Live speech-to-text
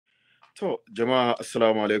To, jama'a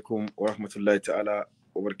assalamu alaikum wa rahmatullahi ta'ala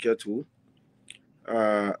wa barakatuhu.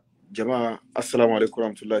 Jama'a assalamu alaikum wa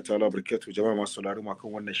rahmatullahi ta'ala wa barakatuhu. Jama'a masu sauraro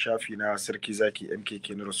kan wannan shafi na sarki zaki MKK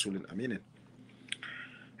na Rasulun Aminin.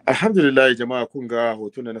 Alhamdulillah jama'a kun ga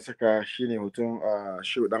hoton da na saka shine hoton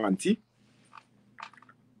Shehu Dan Anti.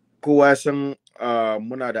 Kowa ya san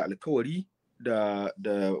muna da alkawari da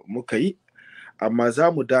muka yi, amma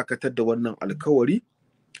za mu dakatar da wannan alkawari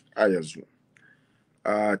a yanzu.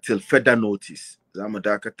 Till further notice. Za mu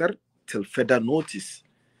dakatar till further notice.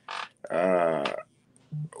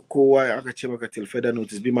 Kowa ya aka ce maka till further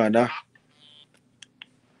notice bi ma'ana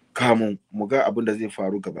kamun mu ga abin da zai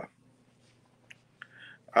faru gaba.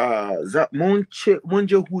 Mun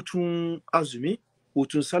je hutun azumi,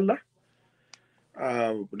 hutun sallah.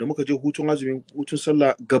 Da muka je hutun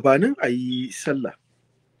sallah gabanin a yi sallah.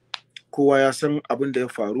 Kowa ya san abin da ya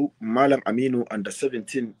faru. Malam Aminu under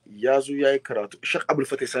 17 ya zo ya yi karatu. Sheikh Abdul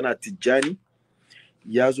Fatah Sana Tijjani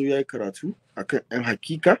ya zo ya yi karatu akan 'yan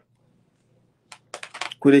hakika.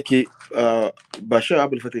 Ko da ke ba Sheikh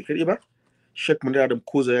Abdul Fatah kaɗai ba, Sheikh Munir Adam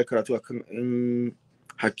Koza ya karatu akan 'yan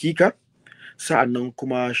hakika. Sa'annan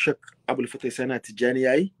kuma Sheikh Abdul Fatah Sana Tijjani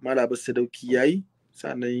ya yi, Malam Abbas Sadauki ya yi,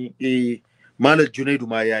 sa'annan Malam Junaidu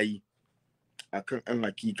ma ya yi akan 'yan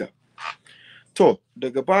hakika. To,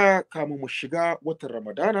 daga baya kamun mu shiga watan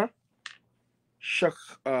Ramadana, Sheikh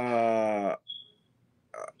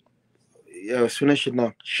sunan shi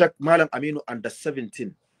nan, Sheikh Malam Aminu under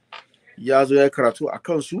 17 ya zo ya karatu a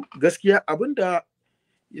kansu. Gaskiya abinda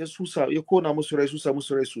ya kona musu rai, susa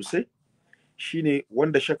musu rai sosai, shine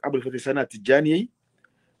wanda Sheikh Abdul Fatah Sana Tijjani yayi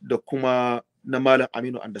da kuma na Malam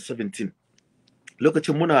Aminu under 17.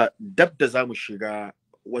 Lokacin muna dab da zamu shiga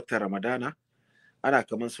watan Ramadana, ana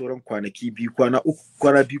kaman sauran kwanaki biyu,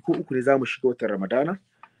 kwana biyu ko uku ne zamu shiga watan Ramadana.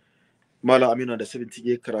 Malam Aminu da 70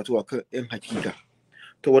 ya karatu akan 'yan hakika.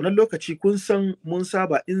 To wannan lokaci kun san mun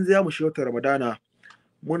saba in za mu shiga watan Ramadana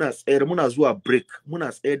muna zuwa break,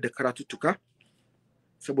 muna tsayar da karatuttuka,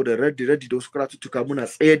 saboda raddi da wasu karatuttuka muna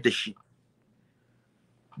tsayar da shi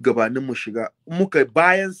gabanin mu shiga. Muka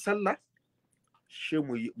bayan sallah she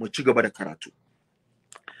mu ci gaba da karatu.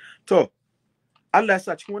 To Allah ya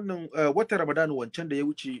sa cikin wannan watan Ramadana wancan da ya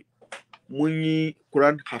wuce mun yi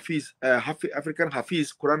Quran Hafiz, African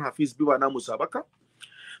Hafiz, Quran Hafiz biwa na musabaka.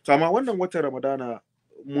 To amma wannan watan Ramadana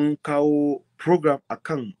mun kawo program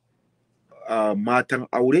akan matan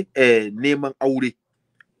aure, neman aure,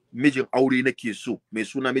 mijin aure nake so, mai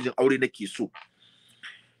suna mijin aure nake so.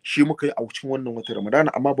 Shi muka yi a cikin wannan watan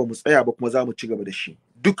Ramadana, amma ba mu tsaya ba kuma za mu ci gaba da shi.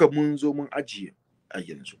 Duka mun zo mun ajiye a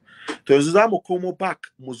yanzu. To yanzu za mu komo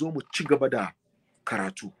back mu zo mu ci gaba da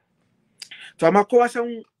karatu. To amma kowa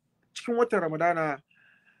san cikin watan Ramadana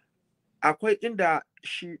akwai inda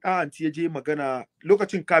shi anti ya je magana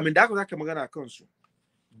lokacin kamin da aka zaka magana kansu.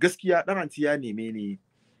 Gaskiya dan anti ya neme ni,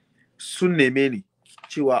 sun neme ni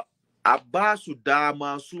cewa a ba su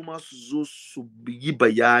dama su ma su zo su yi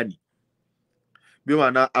bayani. Bi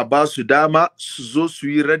ma'ana a ba su dama su zo su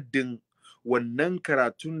yi raddin wannan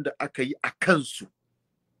karatun da aka yi a kansu.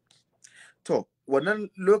 To wannan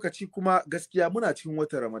lokaci kuma gaskiya muna cikin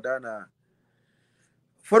watan Ramadana.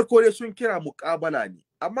 Farko dai sun kira muƙabala ne,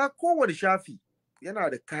 amma kowane shafi yana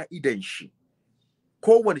da ka'idan shi.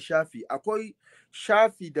 Kowane shafi akwai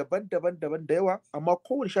shafi daban-daban da yawa, amma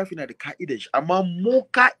kowane shafi na da ka'idan shi. Amma mu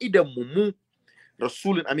ka'idan mu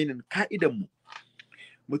Rasulun Aminin ka'idan mu,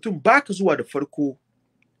 mutum baka zuwa da farko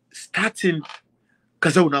starting ka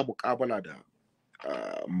zauna muƙabala da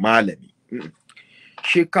malami.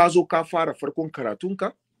 She ka zo ka fara farkon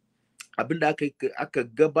karatunka, abinda aka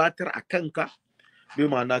gabatar a kanka, bai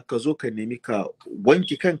ma'ana ka zo ka nemi ka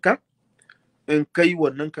wanke kanka in kai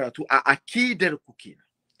wannan karatu a akidar ku kenan.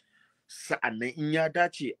 Sa'annan in ya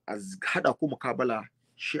dace a haɗa ku mukabala,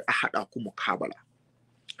 shi a haɗa ku mukabala.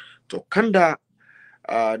 To kanda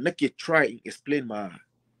nake try in explain ma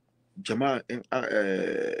jama'a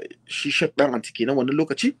shi Sheikh Dan Anti kenan wannan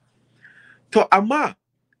lokaci. To amma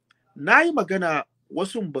na yi magana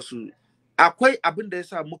wasu basu, akwai abin da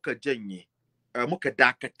yasa muka janye, muka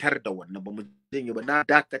dakatar da wannan, ba mu janye ba, na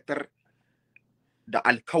dakatar da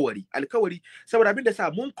alkawari saboda abin da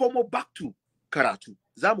yasa mun komo back to karatu.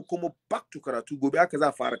 Za mu komo back to karatu gobe, haka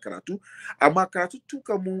za fara karatu. Amma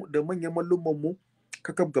karatuttukan mu da manyan mallumman mu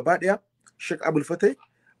kakab gaba daya, Sheikh Abdul Fatah,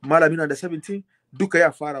 Malam Aminu da 17 duka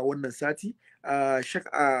ya fara wannan sati. Sheikh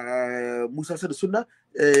Musa Sadu Sunna,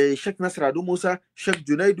 Sheikh Nasir Ado Musa, Sheikh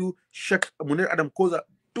Junaidu, Sheikh Munir Adam Koza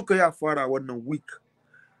duka ya fara wannan week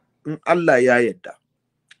in Allah ya yarda.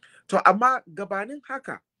 To amma gabanin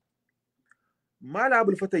haka Malam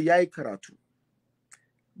Abdul Fatah yayi karatu.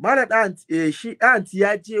 Malam shi anti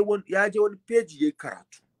ya je wani page yayi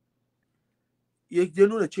karatu. ya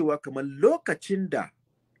nuna cewa kamar lokacin da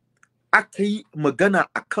aka yi magana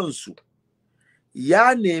a kansu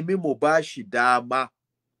ya nemi mu bashi dama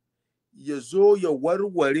ya zo ya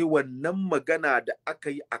warware wannan magana da aka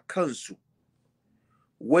yi a kansu,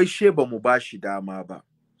 wai she ba mu bashi dama ba.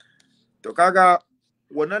 To kaga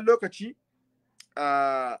wannan lokaci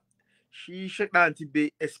shi shaɗanti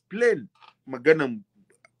bai explain maganan,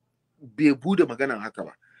 bai bude maganan haka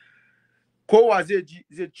ba. Kowa zai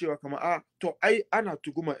cewa kama to ai ana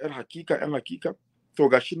tuguma yan hakika to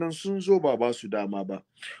gashi nan sun zo ba su dama ba.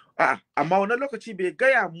 Amma wannan lokaci bai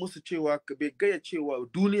gaya musu cewa, bai gaya cewa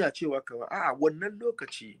duniya cewa kama wannan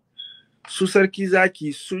lokaci su sarki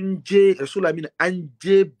zaki sun je Sulamin an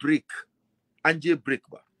je break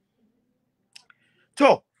ba.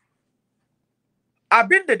 To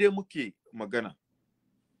abin da dai muke magana,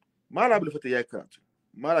 Malam Abdul Fatah ya yi karatu,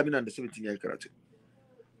 Malamin nan da 17 ya yi karatu.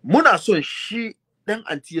 Muna son shi dan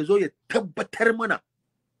anti ya zo ya tabbatar mana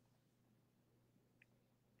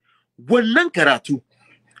wannan karatu,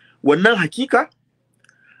 wannan hakika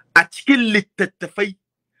a cikin littattafai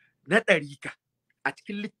na ɗarika, a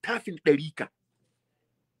cikin littafin ɗarika.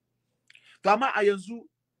 To amma a yanzu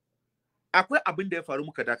akwai abin da ya faru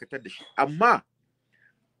muka dakatar da shi, amma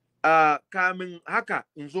kamin haka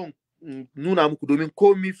in zo nuna muku, domin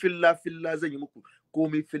komi filla zan yi muku,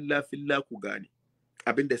 komi filla ku gane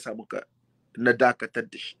abin da ya sa muka na dakatar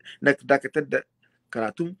da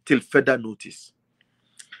karatun till further notice.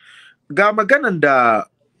 Ga maganan da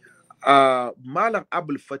Malam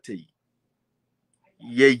Abdul Fatah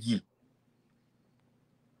ya yi,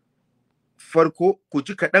 farko ku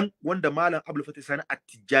ji kaɗan wanda Malam Abdul Fatah Sani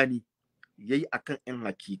Attijani ya yi akan 'yan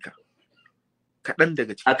hakika, kaɗan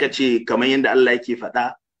daga ciki. Aka ce kamar yadda Allah yake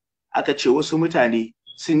faɗa, aka ce wasu mutane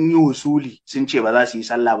sun yi wusuli, sun ce ba za su yi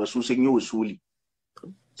sallah ba, su sun yi wusuli.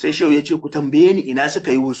 Sai shehu ya ce ku tambaye ni ina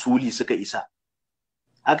suka yi wusuli suka isa.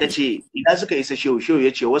 Aka ce ina suka isa shehu ya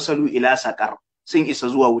ce wasalu ila saƙar, sun isa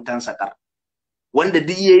zuwa wutan saƙar. Wanda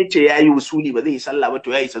duk ya ce ya yi wusuli ba zai yi sallah ba, to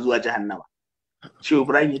ya isa zuwa jahannama. Shehu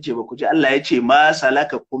Ibrahim ya ce ba ku ji Allah ya ce ma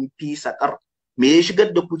salaka kun fi saƙar, me ya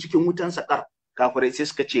shigar da ku cikin wutan saƙar? Kafirai sai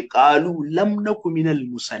suka ce qalu lam naku minal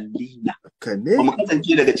musallina, ba mu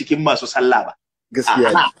kasance daga cikin masu sallah ba.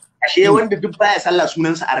 Gaskiya ashe wanda duk baya sallah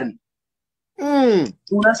sunansa arni.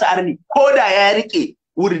 Sunansa arni, ko da ya rike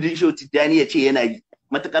wuridin Shehu Tijjani ya ce yana yi,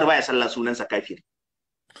 matukar baya sallah sunansa kafiri.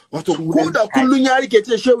 Wato ko da kullun ya rike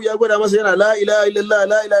ce shehu ya gwada masa yana la ilaha illallah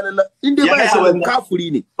la ilaha illallah, inda baya sallah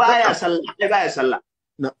kafiri ne. Baya sallah.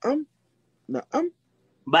 Na'am.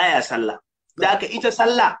 Baya sallah. Da haka ita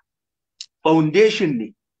sallah foundation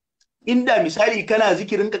ne. Inda misali kana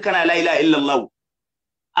zikirinka kana la ilaha illallah,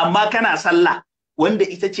 amma kana sallah wanda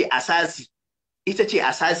ita ce asasi,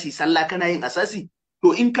 sallah kana yin asasi,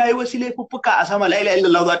 to in kayi wasu laifuffuka a sama la ilaha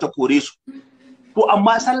illallah za ta kore su. To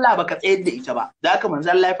amma sallah baka tsayar da ita ba. Da haka manzo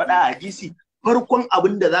Allah ya faɗa a hadisi, farkon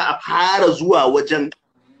abin da za a fara zuwa wajen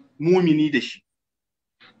mumini da shi,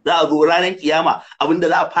 za a zo ranar kiyama, abin da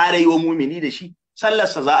za a fara yi wa mumini da shi,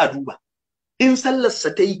 sallarsa za a duba. In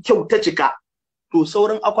sallarsa ta yi kyau ta cika, to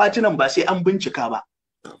sauran akwatunan ba sai an bincika ba.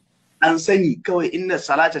 An sani kawai inna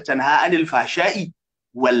salata tanha anil fahsha'i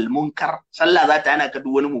wal munkar. Sallah za ta hana ka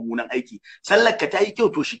duk wani mummunan aiki. Sallar ka ta yi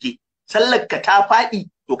kyau to shike. Sallar ka ta faɗi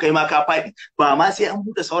to kai ma ka faɗi. Ba ma sai an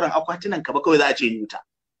buɗe sauran akwatunan ka ba, kawai za a ce ni wuta.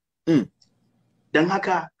 Dan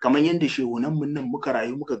haka kamar yadda shehunan mun nan muka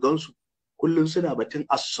rayu muka gansu, kullum suna batun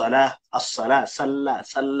as-sala,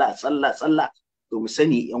 sallah. To mu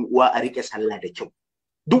sani yan uwa a rike sallah da kyau.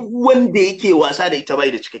 Duk wanda yake wasa da ita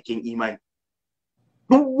bai da cikakken imani.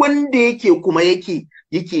 Duk wanda yake kuma yake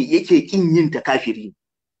kin yin ta kafiri.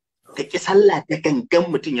 Ka ki sallah da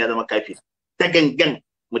gangan mutum ya zama kafiri. Da gangan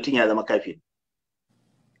mutum ya zama kafiri.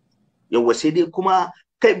 Yawwa sai dai kuma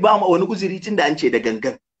kai ba ma wani uzuri tunda an ce da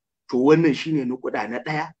gangan. To wannan shine nukuda na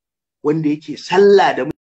ɗaya wanda yake sallah da.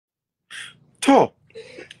 To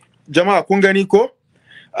jama'a kun gani ko?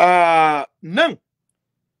 Nan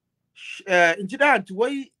in ji da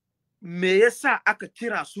wai me yasa aka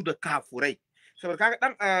kira su da kafurai? Saboda kaga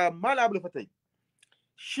dan Malam Abdul Fatah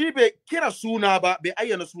shi bai kira suna ba, bai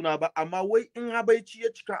ayyana suna ba, amma wai in habaici ya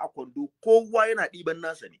cika a kwando, kowa yana ɗiban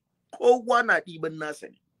nasa ne, kowa na ɗiban nasa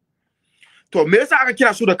ne. To me yasa aka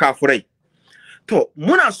kira su da kafurai? To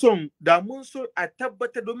muna son da mun so a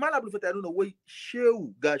tabbatar, don Malam Abdul Fatah ya nuna wai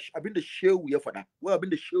shehu ga abinda shehu ya faɗa, wai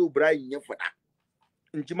abinda shehu Ibrahim ya faɗa.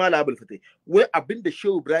 In ji Malam Abdul Fatah wai abinda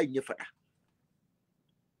shehu Ibrahim ya faɗa.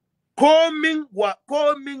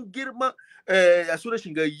 Komin girma a suna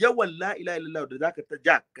shiga yawan la ilaha illallah da zaka ta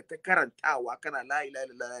ja ka ta karantawa kana la ilaha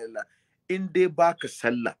illallah, in dai baka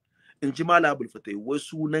sallah, in ji Malam Abdul Fatah wai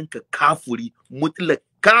sunanka kafuri, mutlak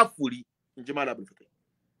kafuri, in ji malam Abdul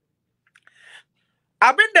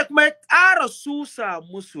abinda kuma ya ƙara susa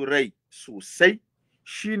musu rai sosai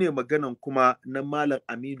shine maganan kuma na malam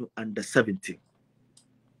Aminu under 17.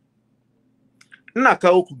 Ina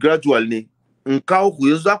kawo ku gradual ne in kawo ku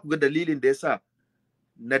yanzu za ku ga dalilin da yasa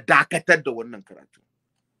na dakatar da wannan karatu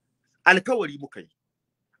alkawari muka yi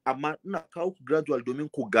amma ina kawo ku gradual domin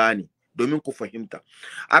ku gane domin ku fahimta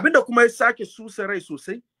abinda kuma ya sake susa rai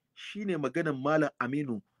sosai shine maganan malam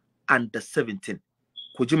Aminu under 17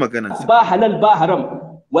 ku ji maganar ba halal ba haram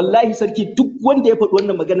wallahi sarki duk wanda ya faɗi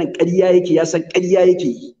wannan maganan ƙarya yake ya san ƙarya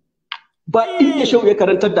yake ba inda shehu ya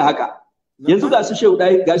karantar da haka yanzu ga su shehu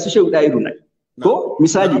dai runai ko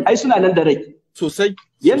misali ai suna nan da rai sosai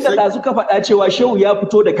yanda da suka faɗa cewa shehu ya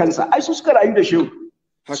fito da kansa ai su suka rayu da shehu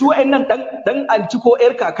su wa'annan dan anci ko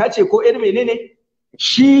yar kaka ce ko yar menene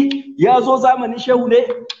shi ya zo zamanin shehu ne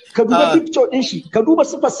ka duba picture din shi ka duba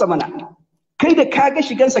sifar sa mana kai da kaga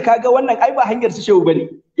shigansa kaga wannan ai ba hanyar su shehu bane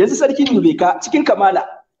yanzu sarki dube ka cikin kamala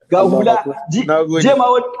ga hula je ma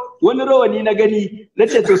wani rawani na gani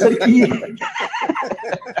nace to sarki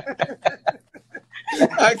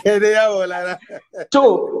haka dai ya wala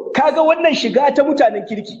to kaga wannan shiga ta mutanen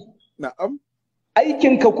kirki na'am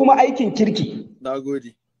aikin ka kuma aikin kirki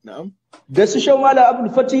nagode na'am da su shehu malam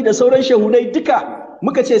Abdul Fati da sauran shehunai duka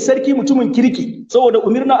muka ce sarki mutumin kirki saboda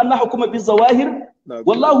umirna an hukuma bi zawahir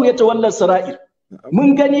wallahu yatawalla sarair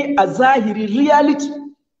mun gani a zahiri reality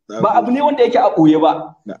ba abu ne wanda yake a ɓoye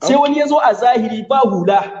ba sai wani ya zo a zahiri ba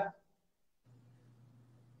hula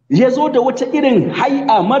ya zo da wata irin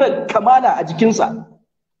hai'a mara kamala a jikinsa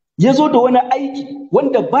ya zo da wani aiki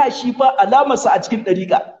wanda ba shi ba alamarsa a cikin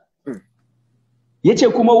ɗariƙa ya ce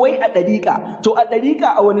kuma wai a ɗariƙa to a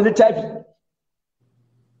ɗariƙa a wani littafi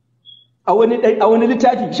a wani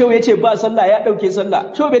littafi shehu ya ce ba sallah ya ɗauke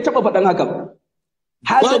sallah shehu bai taɓa faɗan haka ba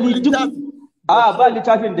hasali duk ba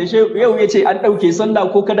littafin da yau ya ce an ɗauke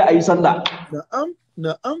sallah ko kada a yi sallah.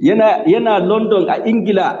 Na'am. Yana London a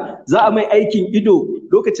Ingila za a mai aikin ido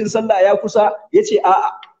lokacin sallah ya kusa ya ce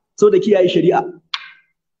a'a so da kiyaye shari'a.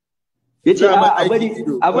 Ya ce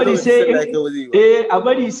a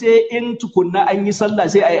bari sai in tukunna an yi sallah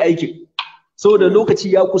sai a yi aikin. So da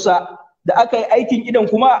lokaci ya kusa da aka yi aikin idon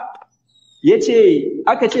kuma ya ce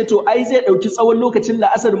aka ce to ai zai ɗauki tsawon lokacin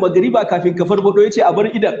la'asar magariba kafin ka farfado ya ce a bar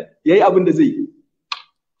idan ya yi abin da zai yi.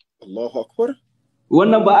 Allahu Akbar.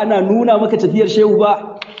 Wannan ba ana nuna maka tafiyar shehu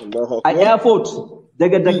ba a airport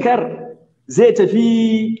daga Dakar zai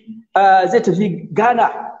tafi Ghana.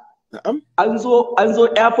 An zo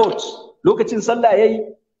airport lokacin sallah yayi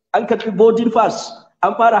an karɓi boarding pass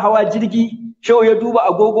an fara hawa jirgi shehu ya duba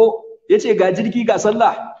agogo ya ce ga jirgi ga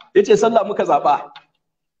sallah ya ce sallah muka zaɓa.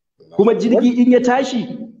 Kuma jirgi in ya tashi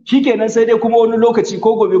shikenan sai dai kuma wani lokaci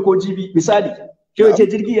ko gobe ko jibi misali ke ce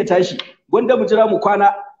jirgi ya tashi wanda mu jira mu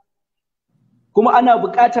kwana kuma ana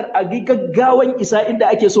buƙatar a gaggawan isa inda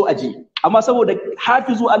ake so a je amma saboda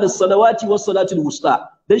hafizu ala salawati was salatul wusta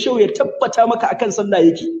dan shau ya tabbata maka akan sallah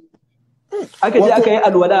yake aka je aka yi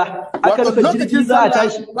alwala aka rufe jirgi za a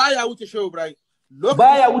tashi baya wuce shehu Ibrahim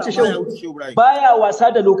baya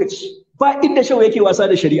wasa da lokaci ba inda shau yake wasa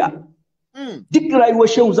da shari'a duk rayuwar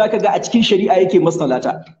shehu zaka ga a cikin shari'a yake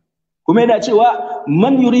masalata kuma yana cewa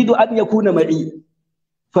man yuridu an yakuna ma'i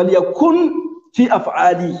falyakun fi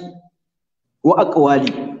af'ali wa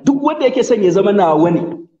aqwali duk wanda yake son ya zama nawa ne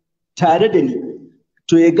tare da ni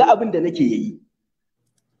to ya ga abin da nake yi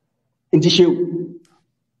inji shehu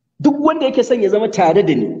duk wanda yake son ya zama tare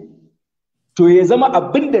da ni to ya zama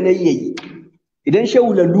abin da nayi yayi idan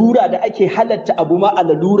shehu lalura da ake halatta abu ma a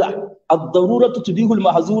lalura ad-daruratu tudihul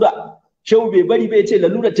mahzura shehu bai bari bai ce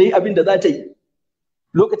lalura ta yi abin da za ta yi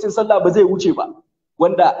lokacin sallah ba zai wuce ba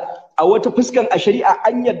wanda a wata fuskan a shari'a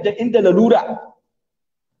an yarda inda lalura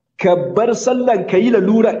ka bar sallan ka yi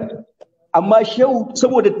lalura amma shehu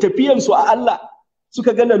saboda tafiyansu a Allah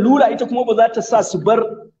suka ga lalura ita kuma ba za ta sa su bar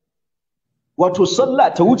wato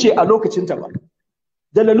sallah ta wuce a lokacinta ba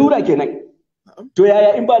da lalura kenan to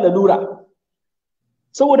yaya in ba lalura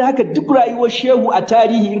saboda haka duk rayuwar shehu a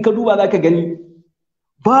tarihi in ka duba za ka gani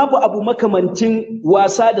babu abu makamancin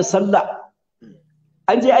wasa da sallah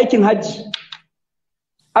an je aikin hajji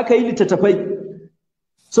aka yi littattafai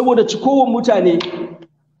saboda cikowar mutane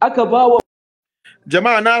aka ba wa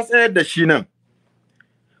jama'a na tsayar da shi nan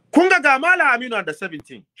kun ga Malam Aminu da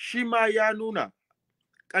 17 shi ma ya nuna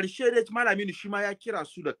ƙarshe dai Malam Aminu shi ma ya kira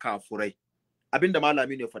su da kafurai abinda Malam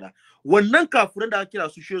Aminu ya faɗa wannan kafuran da aka kira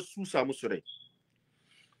su shi su samu su rai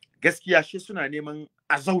gaskiya shi suna neman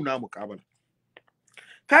a zauna muƙabala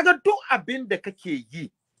kaga duk abin da kake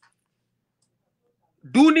yi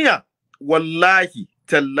duniya wallahi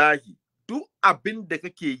tallahi duk abin da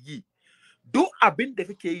kake yi duk abin da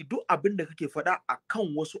kake yi, duk abin da kake faɗa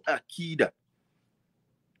akan wasu akida,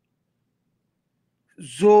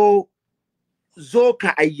 zo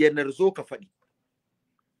ka ayyanar, zo ka faɗi.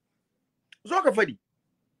 Zo ka faɗi.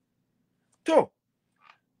 To,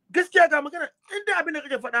 gaskiya ga magana, inda abin da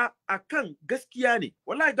kake faɗa akan gaskiya ne,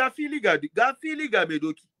 wallahi ga fili ga mai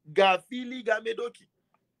doki, ga fili ga mai doki.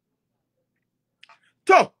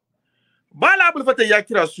 To, Malam Abdul Fattah ya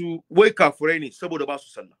kira su wai kafurai ne saboda ba su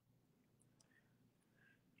sallah.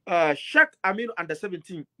 Shak Aminu under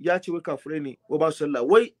 17 ya ce wai kafurai ne wa ba su sallah,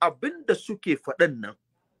 wai abinda suke faɗan nan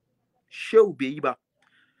shehu bai yi ba.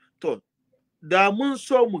 To, da mun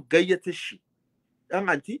so mu gayyata shi dan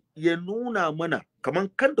anti ya nuna mana kaman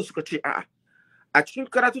kan da suka ce a'a a cikin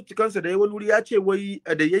karatuttukansa da ya wani wuri ya ce wai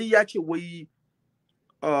da yayi ya ce wai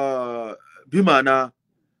bi mana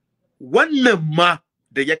wannan ma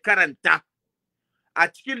da ya karanta a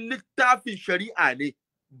cikin littafin shari'a ne,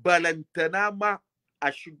 balantana ma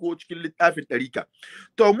a shigo cikin littafin ɗarika.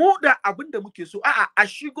 To mu da abin da muke so, a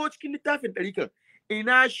shigo cikin littafin ɗarikan,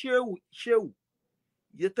 ina shehu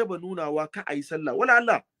ya taba nunawa ka a yi sallah. Wala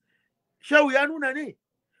Allah, shehu ya nuna ne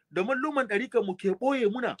da malluman ɗarikan mu ke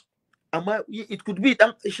ɓoye muna, amma it could be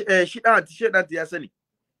ɗan shi ya sani.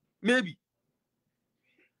 Maybe.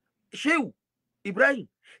 Shehu Ibrahim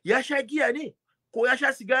ya sha giya ne, ko ya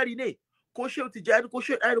sha sigari ne, ko Shehu Tijjani, ko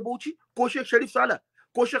Shehu Ɗayar Bauchi, ko Shehu Sharif Sala,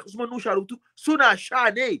 ko Shehu Usman Nusharutu, suna sha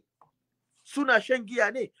ne, suna shan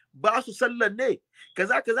giya ne, ba su sallan ne,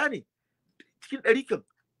 kaza ne. Cikin ɗarikan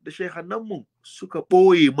da shehannanmu suka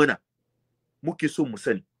ɓoye muna, muke so mu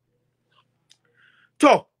sani.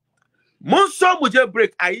 To, mun so mu je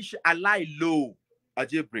break a yi shi a lie low a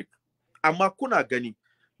je break, amma kuna gani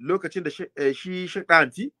lokacin da shi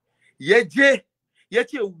shaɗanti ya je ya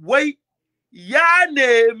ce wai ya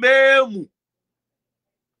neme mu,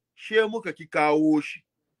 she muka ki kawo shi,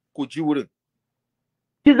 ku ji wurin.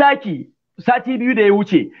 Zaki sati biyu da ya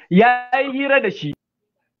wuce ya yi hira da shi.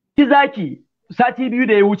 Zaki sati biyu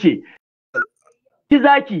da ya wuce.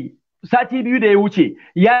 Zaki sati biyu da ya wuce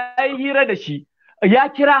ya yi hira da shi. Ya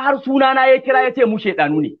kira har sunana ya kira ya ce mu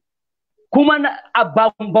shaidanu ne. Kuma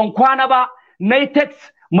ban kwana ba na yi text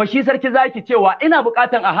mashi sarki zaki cewa ina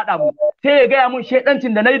bukatan a haɗa mu, sai ya gaya mun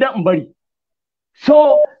shaidancin da na yi don in bari.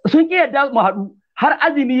 So sun ƙi yadda mu haɗu, har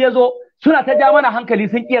azumi ya zo suna ta ja mana hankali,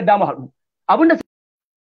 sun ƙi yadda mu haɗu. Abinda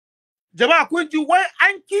jama'a kun ji, wai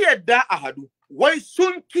an ƙi yadda a haɗu, wai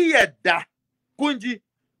sun ƙi yadda. Kun ji,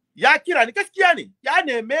 ya kira ni, gaskiya ne, ya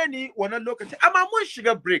neme ni wannan lokaci, amma mun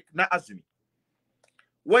shiga break na azumi.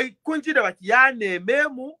 Wai kun ji da baki, ya neme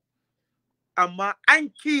mu, amma an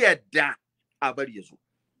ƙi yadda a bari ya zo.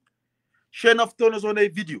 She na fito na zo na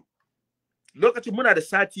video. Lokacin muna da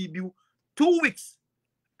sati biyu, 2 weeks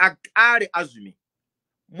a ƙare azumi.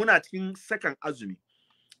 Muna cikin sakan azumi.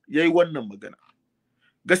 Yayi wannan magana.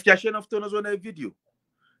 Gaskiya she na fito na zo na video.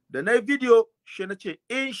 Da na video, she na ce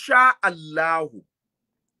insha Allahu.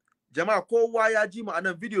 Jama'a kowa ya ji mu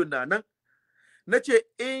anan video na nan. Na ce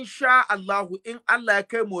insha Allahu, in Allah ya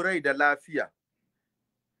kai mu rai da lafiya.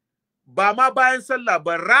 Ba ma bayan sallah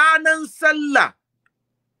ba, ranan sallah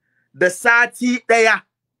da sati ɗaya.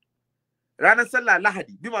 Ranar sallah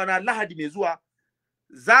Lahadi, bi ma'ana Lahadi mai zuwa,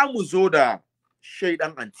 za mu zo da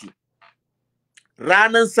shaidan anti.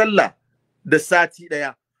 Ranar sallah da sati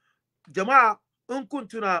ɗaya. Jama'a, in kun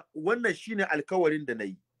tuna wannan shine alkawarin da na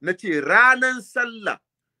yi. Na ce ranar sallah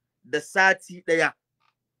da sati ɗaya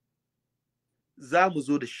za mu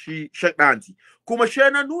zo da shi shaidan anti. Kuma shi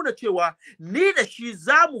na nuna cewa ni da shi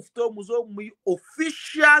za mu fito mu zo mu yi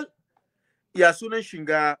official ya sunan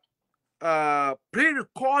shiga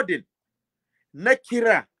pre-recording na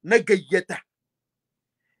kira na gayyata.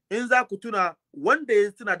 In za ku tuna, wanda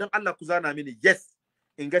ya tuna don Allah ku zana mini yes,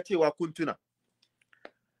 in ga cewa kun tuna.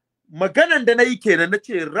 Maganan da na yi kenan, na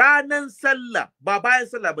ce ranan sallah, ba bayan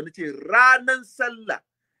sallah ba, na ce ranan sallah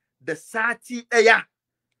da sati ɗaya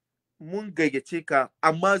mun gayyace ka,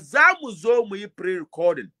 amma za mu zo mu yi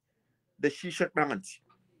pre-recording da shi shaɗanci.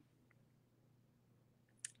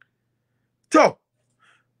 To,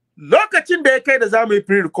 lokacin da ya kai da za mu yi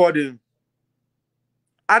pre-recording,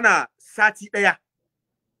 ana sati ɗaya.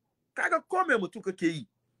 Kaga ko me mutum kake yi,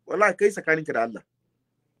 wallahi kai tsakaninka da Allah.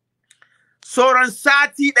 Sauran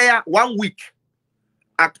sati ɗaya, 1 week,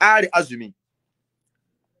 a ƙare azumi.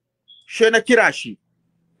 She na kira shi.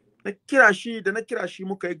 Na kira shi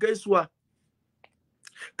muka yi gaisuwa.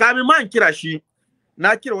 Kamin ma in kira shi,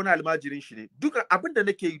 na kira wani almajirin shi ne. Duka abin da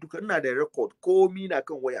nake yi duka ina da record, komi na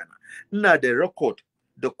kan wayana. Ina da record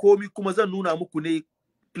da komi, kuma zan nuna muku ne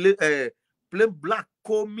plain black,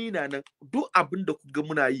 komi na nan. Duk abin da kuga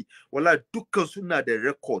muna yi, wallahi dukkan suna da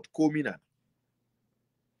record, komi na.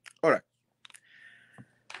 Alright.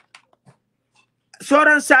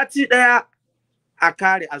 sauran sati ɗaya a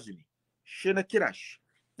kare azumi. Shi na kira shi.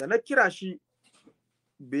 Da na kira shi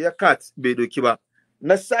bai doki ba.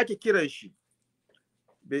 Na sake kiran shi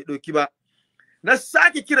bai doki ba. Na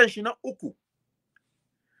sake kiran shi na uku.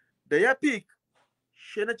 Da ya pick,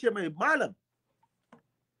 shi na ce mai malam,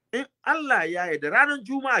 in Allah ya yarda ranar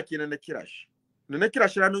Juma'a kenan na kira shi. Da na kira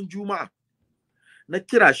shi ranar Juma'a, na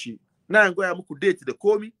kira shi, na yin goya muku date da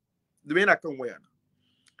komi, domin yana kan waya na.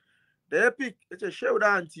 Da ya pick, ya ce, Shehu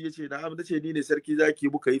da hanti, ya ce, na'am, na ce, ni ne sarki zaki,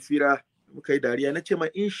 muka yi fira, muka yi dariya, na ce mai,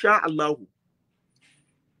 insha Allahu,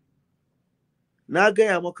 na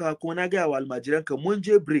gaya maka, kuma na gaya wa almajiranka, mun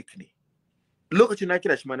je break ne. Lokacin na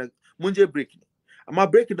kira shi mana, mun je break ne. Amma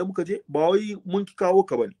break da muka je, ba wai mun kawo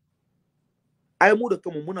ka bane. Ai mu da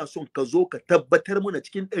kanmu muna son ka zo ka tabbatar muna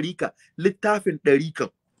cikin ɗarika, littafin ɗarikan.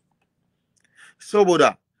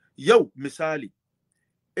 Saboda yau misali,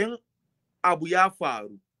 in abu ya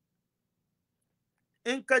faru,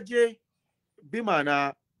 in ka je bi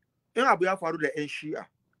mana, in abu ya faru da 'yan shi'a,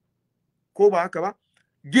 ko ba haka ba,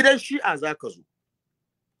 gidan shi'a za ka zo.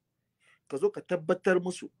 Ka zo ka tabbatar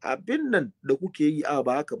musu abin nan da kuke yi a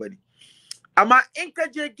ba haka bane. Amma in ka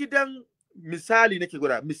je gidan misali nake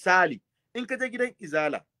gwada, misali, in ka je gidan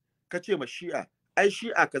izala, ka ce ma shi'a, ai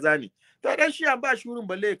shi'a kaza ne. To dan shi'a ba shi wurin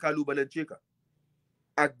balle ya kalubalance ka.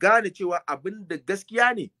 A gane cewa abin da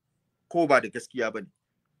gaskiya ne ko ba da gaskiya bane.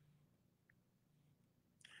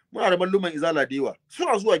 Muna da malluman izala da yawa,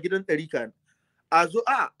 suna zuwa gidan ɗarika, a zo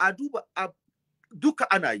a duba duka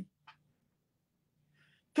ana yi.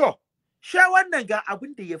 To, sha wannan ga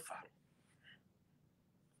abin da ya faru.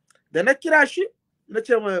 Da na kira shi, na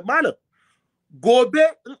ce mai malam, gobe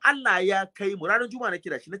in Allah ya kai mu, ranar Juma'a na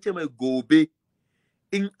kira shi, na ce mai gobe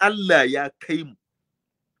in Allah ya kai mu,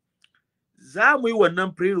 za mu yi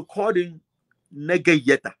wannan pre-recording na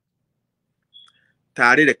gayyata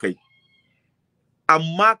tare da kai.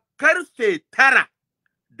 Amma karfe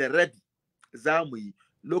 9:30 za mu yi,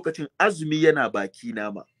 lokacin azumi yana baki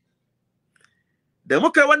nama. Da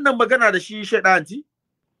muka yi wannan magana da shi shaɗanti,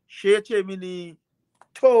 shi ya ce mini,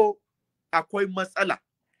 to, akwai matsala.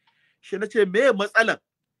 Shi na ce, me matsalan?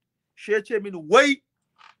 Shi ya ce mini, wai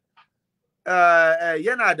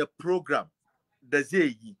yana da program da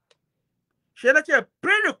zai yi. Shi na ce,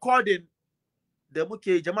 pre-recording da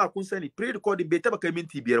muke jama'a kun sani, pre-recording bai taba kai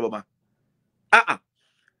minti 5 ba ma. A'a,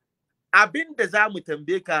 abin da za mu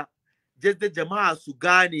tambaye ka, jadda jama'a su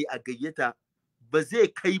gane a gayyata, ba zai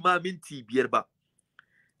kai ma minti 5 ba.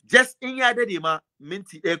 Just in ya dade ma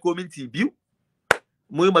minti 1 ko minti 2,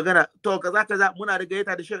 mu yi magana, to kaza muna da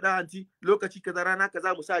gayyata da shaida anti, lokaci kaza rana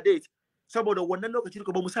kaza mu sa date. Saboda wannan lokaci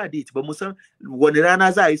ba mu sa date ba, mu san wani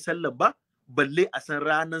rana za a yi sallan ba, balle a san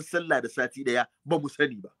ranar sallah da sati daya, ba mu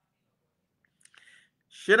sani ba.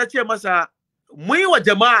 Shi na ce masa, mu yi wa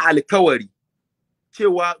jama'a alkawari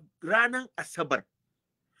cewa ranar Asabar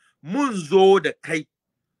mun zo da kai,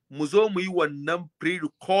 mu zo mu yi wannan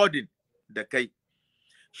pre-recording da kai.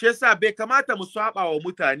 Shi yasa bai kamata mu saba wa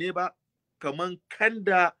mutane ba, kaman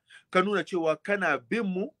kanda ka nuna cewa kana bin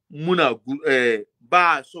mu muna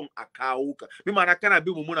ba son a kawo ka. Bi ma'ana kana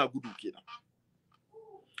bin mu muna gudu kenan.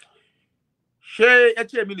 She ya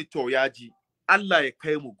ce mini to ya ji, Allah ya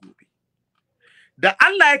kai mu gobe. Da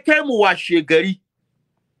Allah ya kai mu washe gari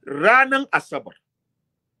ranan Asabar.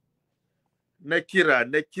 Na kira.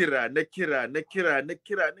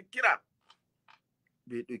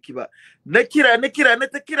 Bai doki ba. Na kira, na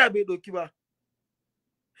ta kira bai doki ba.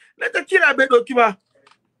 Na ta kira bai doki ba.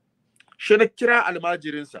 Shi na kira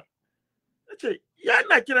almajirinsa. Na ce, ya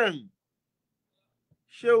na kiran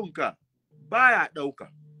shehunka baya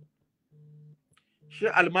ɗauka. Shi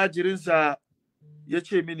almajirinsa ya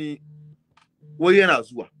ce mini, wai yana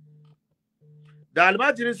zuwa. Da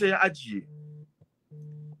almajirinsa ya ajiye,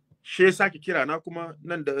 shi ya sake kira na kuma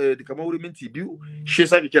nan da kamar wurin minti 2, shi ya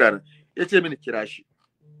sake kira na. Ya ce mini kira shi.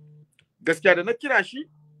 Gaskiya da na kira shi,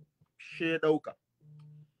 shi ya ɗauka.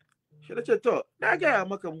 Shi na ce, to, na gaya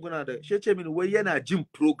maka muna da, shi ya ce mini, wai yana jin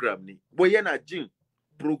program ne, wai yana jin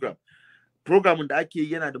program. Programin da ake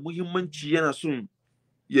yi yana da muhimmanci, yana son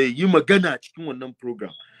ya yi magana cikin wannan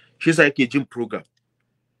program. Shi yasa yake jin program.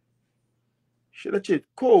 Shi na ce,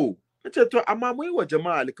 ko, na ce, to, amma mu yi wa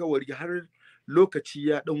jama'a alkawari har lokaci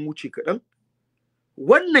ya ɗan wuce kaɗan.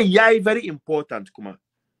 Wannan ya yi very important kuma.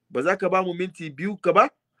 Ba za ka ba mu minti 2 ka ba?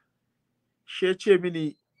 Shi ya ce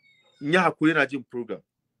mini, ya hakuri na jin program.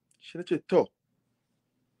 Shi na ce, to,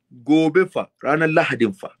 gobe fa, ranar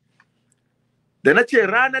Lahadin fa. Da na ce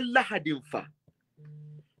ranar Lahadin fa,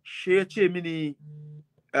 shi ya ce mini,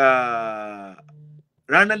 ranar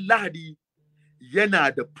Lahadi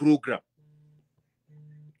yana da program.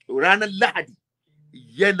 Ranar Lahadi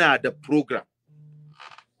yana da program.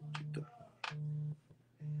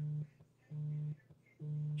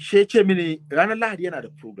 she ce mini ranar Lahadi yana da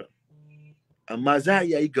program amma za a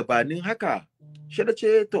yi gabanin haka. She da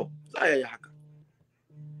ce to za a yi haka.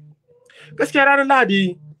 Gaskiya ranar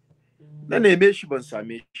Lahadi na neme shi ban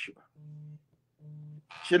same shi ba.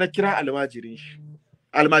 She na kira almajirin shi.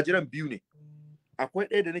 Almajiran biyu ne. Akwai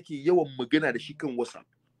ɗaya da nake yawan magana da shi kan WhatsApp.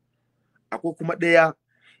 Akwai kuma ɗaya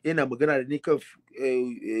yana magana da ni kan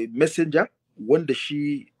Messenger wanda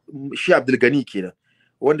shi Abdulgani kenan.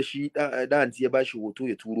 Wanda shi da ya bashi hoto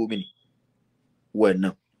ya turo mini.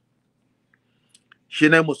 Wannan. Shi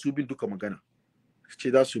na masu bin duka magana.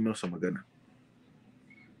 Ce za su yi masa magana.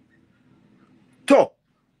 To,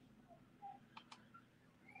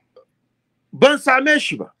 ban same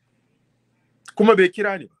shi ba, kuma bai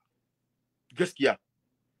kira ni ba. Gaskiya.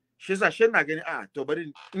 Shi yasa shi na gani to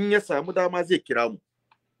bari in ya samu dama zai kira mu.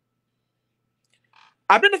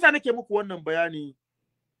 Abin da sa nake muku wannan bayani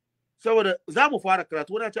saboda za mu fara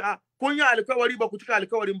karatu wani ce kun yi alkawari ba ku cika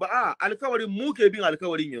alkawarin ba alkawarin mu ke bin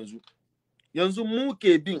alkawarin yanzu mu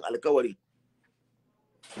ke bin alkawarin.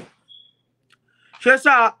 Shi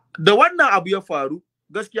yasa da wannan abu ya faru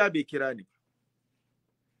gaskiya bai kira ni.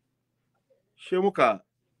 Shi muka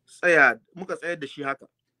tsayar da shi haka.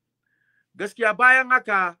 Gaskiya bayan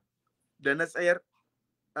haka da na tsayar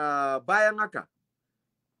bayan haka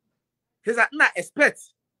kisa ina expect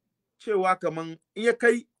cewa kaman in ya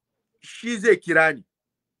kai shi zai kira ni.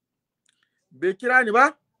 Bai kira ni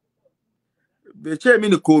ba, bai ce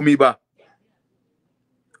mini komi ba.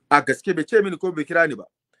 A gaske bai ce mini komi, bai kira ni ba.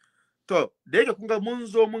 To, da yake kun ga mun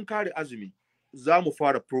zo mun kare azumi, za mu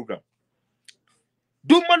fara program.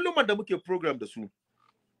 Duk malluman da muke program da su,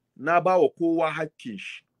 na ba wa kowa hakkin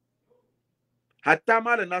shi. Hatta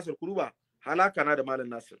Malam Nasir Kuruba, halaka na da Malam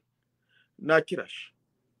Nasir. Na kira shi.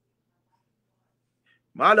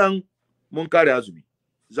 Malam, mun kare azumi,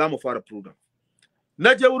 za mu fara program.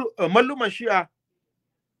 Na je malluman Shi'a,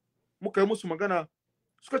 muka yi musu magana,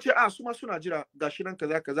 suka ce, su ma suna jira, gashi nan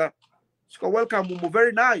kaza kaza. Suka welcome mu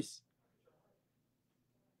very nice.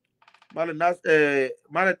 Malam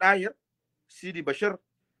Dahir, Sidi Bashir,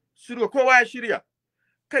 kowa ya shirya.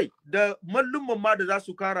 Kai, da mallumman ma da za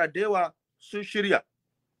su kara da yawa sun shirya.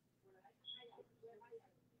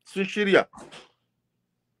 Sun shirya.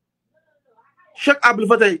 Sheikh Abdul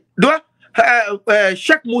Fatai,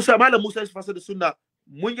 Sheikh Musa, Malam Musa Fasa da Sunna,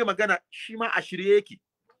 mun yi magana shi ma a shirye yake.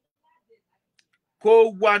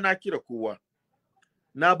 Kowa na kira kowa.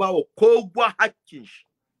 Na ba wa kowa hakkin shi.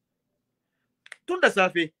 Tun da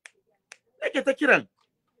safe, nake ta kiran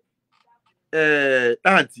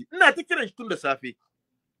ɗahanti. Ina ta kiran shi tun da safe.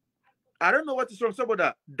 I don't know what is wrong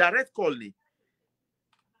saboda direct call ne.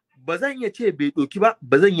 Ba zan iya ce bai ɗauki ba,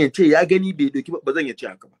 ba zan iya ce ya gani bai ɗauki ba, ba zan iya ce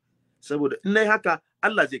haka ba. Saboda in nayi haka,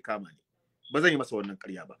 Allah zai kama ni. Ba zan yi masa wannan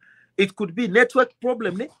ƙarya ba. It could be network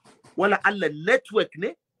problem ne, wala Allah network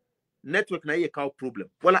ne. Network na iya kawo problem.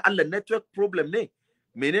 Wala Allah network problem ne.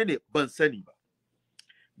 Menene ban sani ba.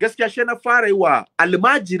 Gaskiya shi na fara yi wa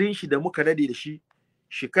almajirin shi da muka dade da shi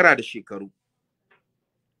shekara da shekaru.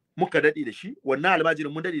 Muka dade da shi, wannan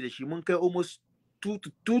almajirin mun dade da shi mun kai almost 2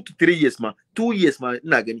 to 3 years ma, 2 years ma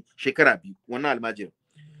ina gani shekara biyu wannan almajirin.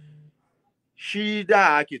 Shi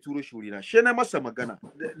da ake turo shi wurina, shi na masa magana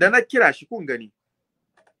da na kira shi kun gani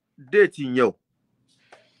dating yau.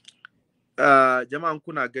 Jama'an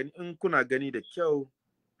kuna gani, in kuna gani da kyau,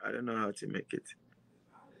 I don't know how to make it.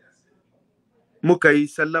 Muka yi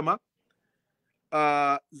sallama,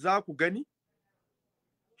 za ku gani,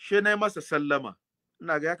 shi na masa sallama,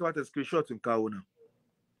 ina ga ya kamata screenshot in kawo nan.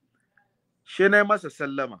 Shi na masa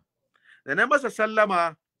sallama, da na masa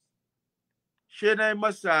sallama, shi na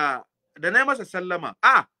masa, da na masa sallama,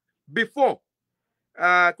 before,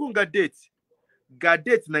 kun ga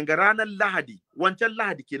date nan ga ranar Lahadi, wancan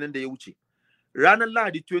Lahadi kenan da ya wuce, ranar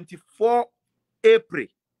Lahadi 24 April,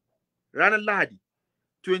 ranar Lahadi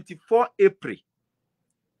 24 April.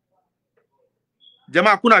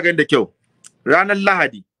 Jama'a kuna gani da kyau. Ranar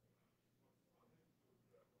Lahadi.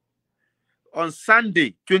 On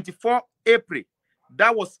Sunday, 24 April.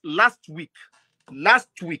 That was last week.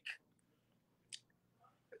 Last week.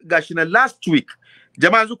 Gashi na last week.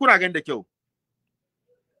 Jama'a yanzu kuna gani da kyau.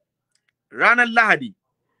 Ranar Lahadi,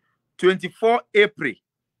 24 April.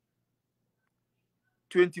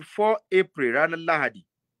 24 April, ranar Lahadi.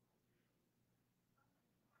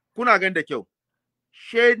 Kuna gani da kyau.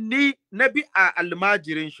 She ni na bi a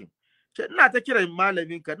almajirin shi. Ina ta kiran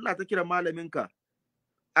malaminka, ina ta kiran malaminka.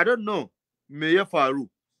 I don't know me ya faru.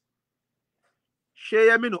 She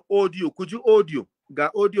ya mini audio, ku ji audio. Ga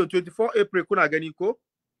audio 24 April kuna gani ko?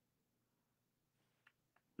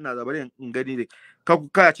 Ina da bari in gani ne.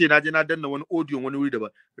 Ka ce na je na danna wani audio wani wuri daban.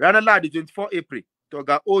 Ranar Lahadi 24 April. To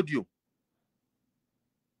ga audio.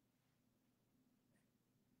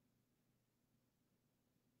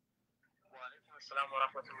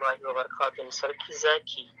 warahmatullahi wabarakatuh. Sarki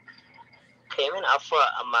zaki. Kai min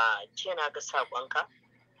afuwa amma jiya na ga sakonka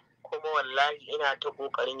kuma wallahi ina ta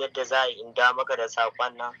kokarin yadda za a yi in da maka da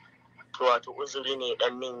sakon nan. To wato uzuri ne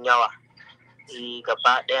dan min yawa.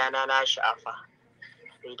 Gaba daya na sha'afa.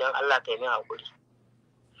 Idan Allah kai min hakuri.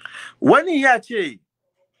 Wani ya ce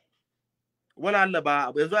wala Allah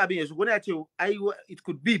ba yanzu abin ya shigo, wani ya ce ai it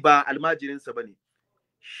could be ba almajirinsa bane.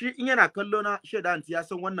 Shi in yana kallo na shaidan ya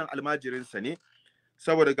san wannan almajirinsa ne,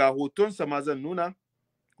 saboda ga hotonsa ma zan nuna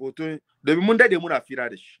hoton, domin mun dade muna fira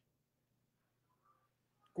da shi.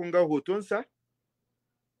 Kun ga hotonsa?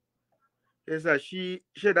 Yasa shi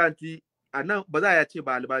shaidan a nan ba za ya ce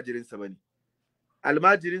ba almajirinsa bane.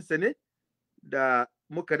 Almajirinsa ne da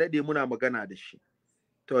muka dade muna magana da shi.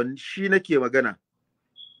 To shi nake magana.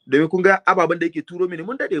 Domin kun ga ababen da yake turo mini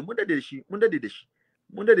mun dade da shi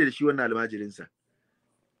wannan almajirinsa.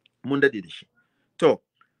 Mun dade da shi. To,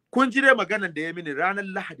 kun ji dai maganan da ya mini ranar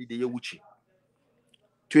Lahadi da ya wuce.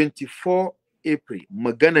 24 April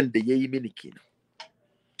maganan da ya yi mini kenan.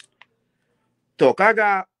 To,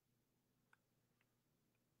 kaga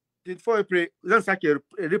 24 April zan sake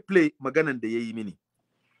replay maganan da ya yi mini.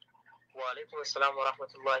 Wa alaikum assalam wa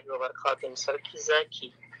rahmatullahi wa barakatuh. Sarki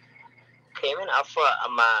zaki. Kai min afuwa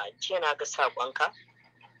amma jiya na ga sakonka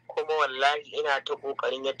kuma wallahi ina ta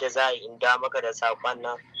kokarin yadda za a yi in da maka da sakon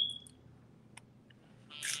nan.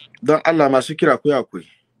 Don Allah masu kira ku akwai.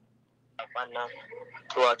 Wannan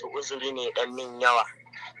to wato uzuri ne dan min yawa.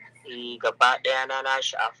 Gaba daya na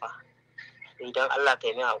sha'afa. Idan Allah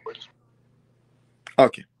kai min hakuri.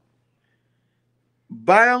 Okay.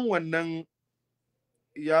 Bayan wannan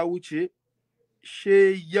ya wuce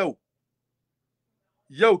she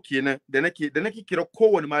yau kenan da nake kira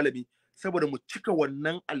kowane malami saboda mu cika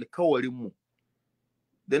wannan alkawarin mu.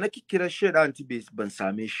 Da nake kira Sheda Anti ban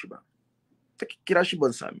same shi ba. Kira shi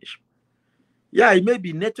ban same shi. Yeah, it may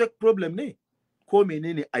be network problem ne ko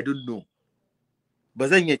menene I don't know. Ba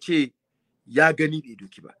zan ya ce ya gani bai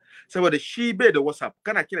doki ba. Saboda shi bai da WhatsApp,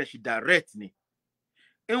 kana kiran shi direct ne.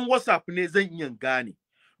 In WhatsApp ne zan iya gane.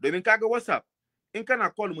 Domin kaga WhatsApp in kana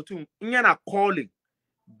call mutum in yana calling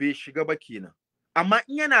bai shiga ba kenan. Amma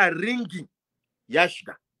in yana ringing ya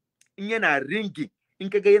shiga. In yana ringing, in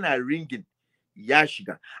kaga yana ringing ya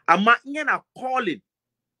shiga. Amma in yana calling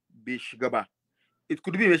bai shiga ba. It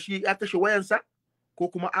could be shi ya kashe wayansa ko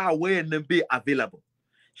kuma wayan nan bai available.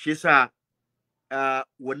 Shi yasa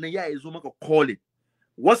wannan ya zo maka calling.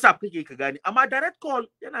 WhatsApp kake ka gani, amma direct call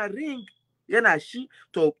yana ring, yana shi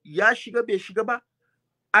to ya shiga bai shiga ba.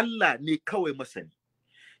 Allah ne kawai masani.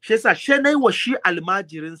 Shi yasa she nayi wa shi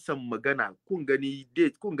almajirin san magana, kun gani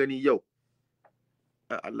date, kun gani yau.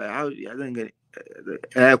 Allah ya zan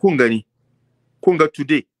gani. Kun ga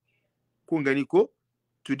today. Kun gani ko?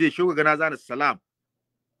 Today shi ga na zana salam.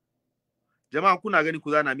 Jama'a kuna gani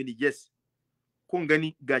ku zana mini yes. Kun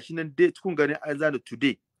gani gashi nan date, kun gani an zana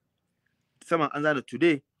today. Saman an zana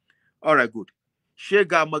today. All right, good. She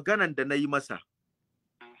ga maganan da nayi masa.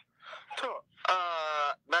 To,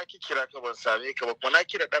 na ki kira ka ban same ka ba, kuma na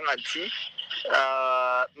kira dan anti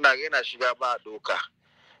ina ga yana shiga ba doka.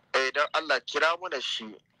 Dan Allah kira mu da shi.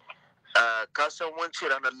 Ka san wancan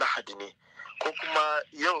ranar Lahadi ne. Ko kuma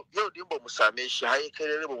yau din ba mu same shi, har kai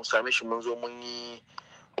dai ba mu same shi mun zo mun yi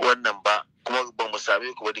wannan ba, kuma ba mu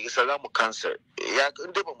same ku ba, da kisa za mu kansa. Ya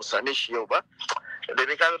in dai ba mu same shi yau ba, da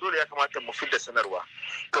ne kaga dole ya kamata mu fidda sanarwa.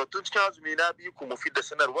 To tun cikin azumi na bi ku mu fidda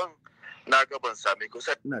sanarwan, na ga ban same ku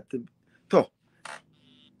sai to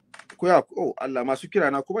ko ya Allah masu kira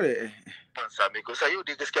na kuma da ban same ku sai yau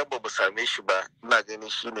dai gaskiya ba mu same shi ba, ina ganin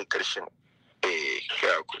shine karshen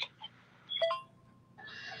ya ku.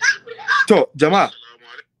 To, jama'a,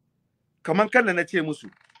 kaman kan da na ce musu,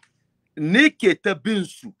 ni ke ta bin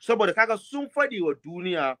su, saboda kaga sun faɗi wa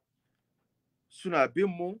duniya suna bin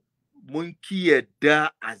mu, mun ki yadda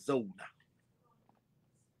a zauna.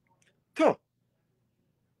 To,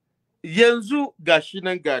 yanzu ga shi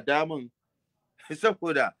nan ga daman,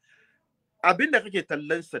 saboda abin da kake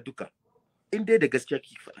tallansa duka, in dai da gaskiya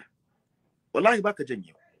ki faɗa, wallahi baka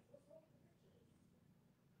janye.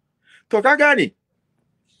 To, ka gane,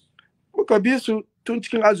 muka bi su tun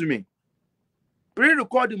cikin azumin.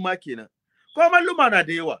 Pre-recording ma kenan. Ko malluma na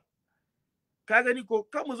da yawa. Ka gani ko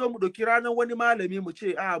kan mu zo mu doki ranar wani malami mu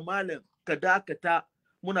ce malam ka dakata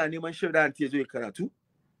muna neman Sheda Anti ya zo ya karatu.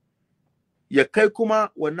 Ya kai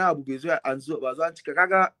kuma wannan abu bai zo an zo ba zo an cika,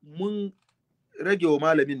 kaga mun rage wa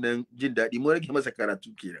malamin nan jin daɗi, mun rage masa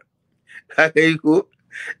karatu kenan. Ka kai ko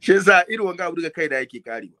shi yasa irin wanga abu daga kai da yake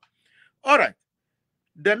karewa. All right.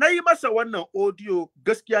 Da na yi masa wannan audio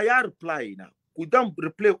gaskiya ya reply na. Ku dan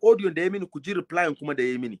replay audio da ya mini, ku ji reply kuma da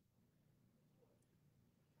ya mini.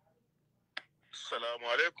 Assalamu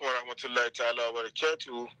alaikum wa rahmatullahi ta'ala wa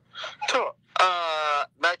barakatuhu. To,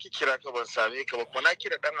 na ki kira ka ban same ka ba, kuma na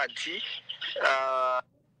kira dan anti.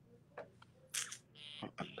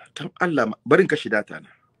 Allah, barin ka shida ta na.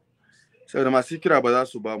 Saboda masu kira ba za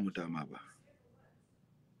su ba mu dama ba.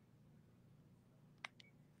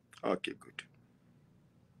 Okay, good.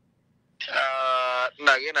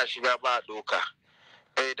 Na yana shiga ba doka.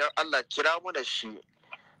 Idan Allah kira mu da shi,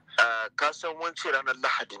 ka san wance ranar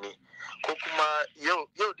Lahadi ne, ko kuma yau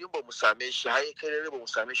din ba mu same shi, har kai dare ba mu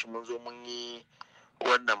same shi mun zo mun yi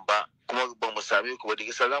wannan ba, kuma ba mu same ku ba, da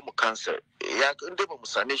gisa za mu kansa. Ya in dai ba mu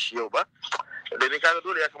same shi yau ba, da ne kaga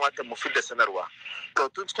dole ya kamata mu fidda sanarwa. To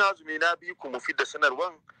tun cikin azumi na bi ku mu fidda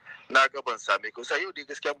sanarwan, na ga ban same ku. Sai yau dai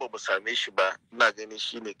gaskiya ba mu same shi ba, ina ganin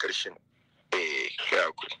shine karshen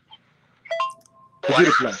kai ku.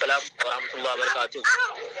 Assalamu wa rahmatullahi wa barakatuh.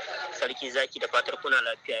 Sarki zaki da fatar kuna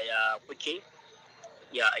lafiya, ya kuke?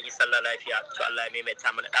 Ya an yi sallah lafiya, to Allah ya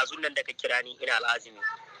maimaita mana. Ɗazun nan da ka kira ni ina al'azumi,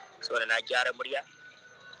 saboda na gyara murya,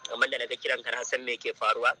 amma da na ga kiran ka na san me ke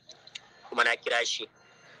faruwa, kuma na kira shi.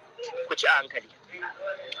 Ku ci a hankali.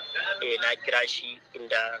 Na kira shi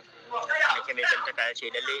inda nake mai zantaka ya ce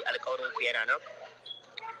lallai alƙawarin ku yana nan,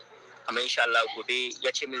 amma insha Allah gobe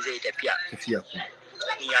ya ce min zai tafiya.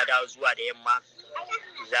 In ya dawo zuwa da yamma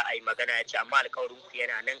za a yi magana, ya ce amma alƙawarin ku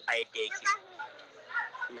yana nan a yadda yake.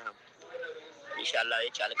 Insha Allah ya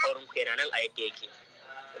ce alƙawarin ku yana nan a yadda yake.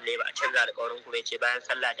 Lallai ba a canza alƙawarin ku, bai ce bayan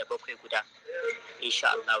sallah da 7 guda. Insha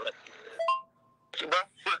Allah.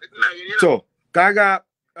 To, kaga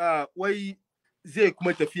wai zai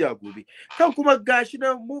kuma tafiya gobe. Kan kuma gashi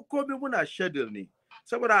nan mu komai muna shadir ne.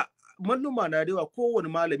 Saboda malluma na da yawa, kowane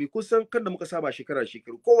malami kusan kan da muka saba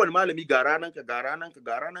shekaru kowane malami ga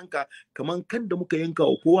rananka kaman kan da muka yanka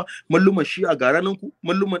wa kowa, malluman shi'a ga rananku,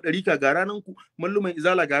 malluman ɗarika ga rananku, malluman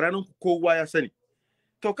izala ga rananku, kowa ya sani.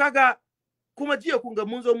 To kaga kuma jiya kun ga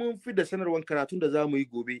mun zo mun fi da sanarwar karatun da za mu yi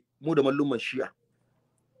gobe mu da malluman shi'a.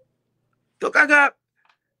 To kaga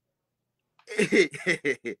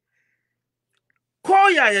ko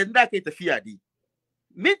yayin da kai tafiya dai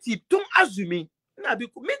minti tun azumi ina bi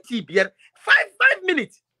ku minti 5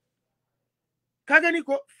 minutes, ka gani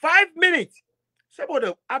ko 5 minutes,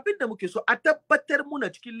 saboda abin da muke so a tabbatar muna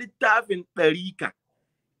cikin littafin ɗarika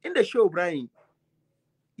inda Shehu Ibrahim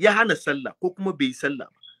ya hana sallah ko kuma bai sallah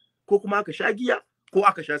ba, ko kuma aka sha giya ko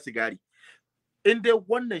aka sha sigari, inda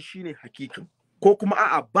wannan shine hakikan, ko kuma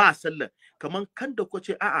a'a ba sallah, kaman kan da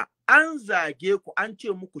ce a'a an zage ku, an ce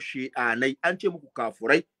muku shedanai, an ce muku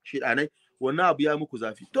kafurai shedanai, wannan abu ya muku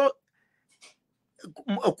zafi, to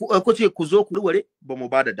ku ce ku zo ku ware, ba mu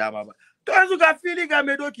ba da dama ba. To yanzu ga fili ga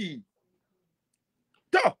mai doki.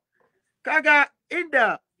 To kaga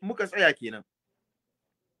inda muka tsaya kenan.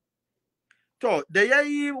 To da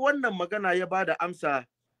yayi wannan magana ya bada amsa,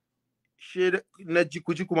 she na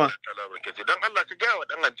jikuji kuma don Allah ka gaya wa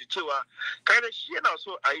dan anti cewa kada shi yana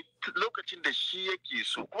so a yi lokacin da shi yake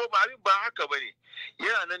so, kuma ba abin ba haka bane,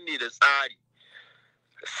 yana nan ne da tsari.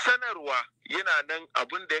 Sanarwa yana nan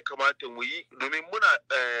abin da ya kamata mu yi, domin muna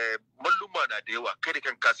malluma na da yawa, kai da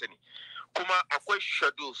kan ka sani, kuma akwai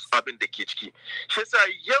shadows abin da ke ciki. Shi yasa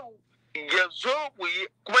yau ya zo mu yi,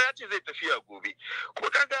 kuma ya ce zai tafiya gobe, kuma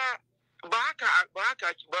kaga ba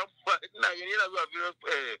haka ina gani yana zuwa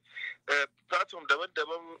various platform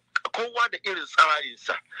daban-daban, kowa da irin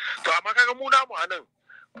tsarinsa. To amma kaga mu namu a nan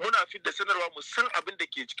muna fidda sanarwa mu san abin da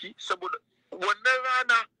ke ciki, saboda wannan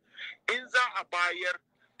rana in za a bayar,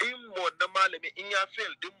 in wannan malami in ya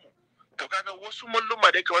fail dinmu, to kaga wasu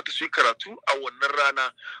malluma da ya kamata su yi karatu a wannan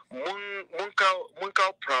rana mun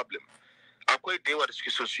kawo problem. Akwai da yawa da suke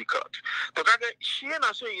so su yi karatu. To kaga shi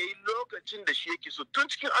yana son ya yi lokacin da shi yake so, tun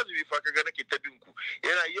cikin azumi fa kaga nake ta bin ku,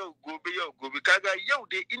 yana yau gobe, kaga yau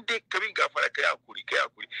dai in dai kabin gafara kai hakuri.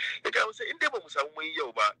 Ya kawo sai in dai ba mu samu mun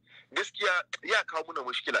yau ba, gaskiya ya kawo muna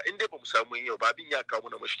mushkila. In dai ba mu samu mun yau ba, abin ya kawo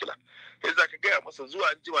muna mushkila. Yanzu za ka gaya masa zuwa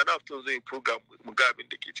an jima na fito zai program mu ga abin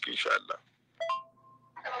da ke cikin insha Allah.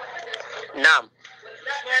 Na'am.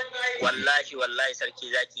 Wallahi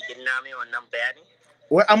sarki zaki din na mai wannan bayani.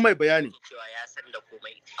 Wai an mai bayani cewa ya san da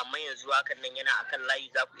komai, amma yanzu hakan nan yana akan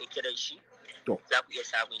layi, za ku iya kiran shi, za ku iya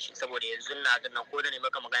samun shi, saboda yanzu na ga nan ko da ne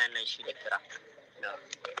maka magana nan shi da kira.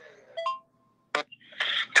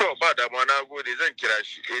 To ba dama, na gode, zan kira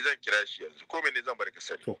shi yanzu, ko mene zan bar ka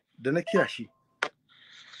sani. To da na kira shi.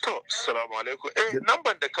 To assalamu alaikum.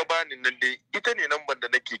 Namban da ka bani nan dai ita ne namban da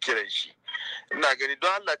nake kiran shi. Ina gani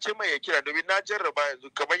don Allah ce mai ya kira, domin na jarraba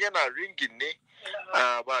yanzu kamar yana ringin ne.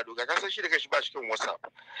 Ba doka, ka san shi daga shi ba shi kan WhatsApp.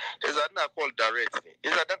 Iza ina call direct ne.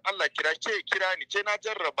 Iza dan Allah kira ni, ce na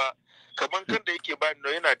jarraba kaman kan da yake bani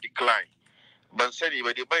yana decline. ban sani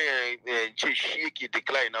ba dai ban ce shi yake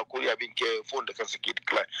decline na ko abin ke phone da kansa ke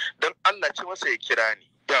decline dan Allah ce masa ya kira ni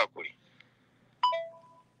ya hakuri.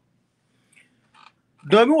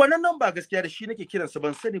 Domin wannan nan ba gaskiya da shi nake kiransa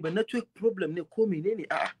ban sani ba network problem ne ko menene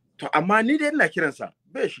a'a to amma ni dai ina kiransa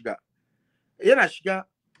bai shiga yana shiga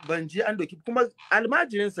ban je an doki kuma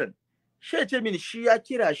almajirinsa shi ya ce mini shi ya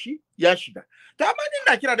kira shi ya shiga to amma ni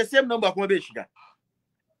ina kira da same number kuma bai shiga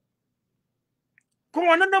kuma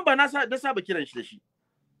wannan number na saba kiran shi da shi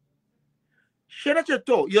shi na ce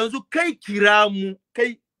to yanzu kai kira mu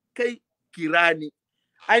kai kira ni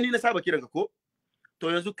ai ni na saba kiranka ko to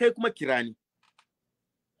yanzu kai kuma kira ni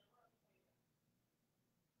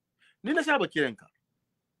ni na saba kiranka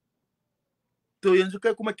to yanzu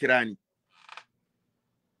kai kuma kira ni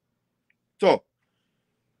to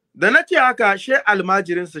da na ce haka she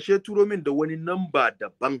almajirinsa she turo min da wani namba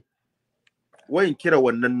daban wai in kira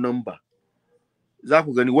wannan namba za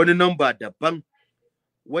ku gani wani namba daban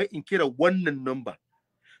wai in kira wannan namba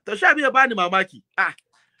to sha biya bani mamaki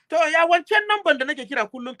to ya wancan namban da nake kira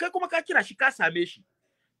kullum kai kuma ka kira shi ka same shi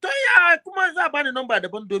to ya kuma za bani namba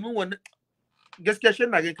daban domin wannan gaskiya shi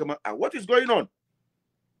na gani kamar what is going on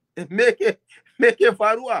me ke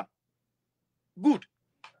faruwa good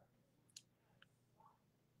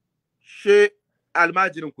she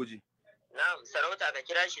almajirin kuji na'am sarauta ka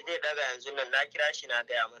kira shi zai daga yanzu nan na kira shi na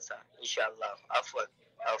gaya masa insha Allah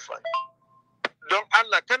afwan don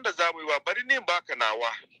Allah kan da zamu yi wa bari ne baka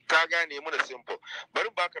nawa ka gane mu da simple bari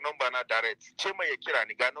baka number na direct ce mai ya kira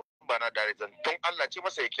ni ga number na direct don Allah ce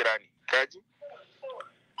masa ya kira ni kaji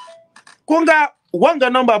kun ga wanga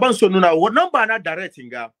number ban so nuna wa number na direct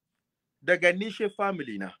ga daga nishe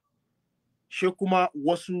family na she kuma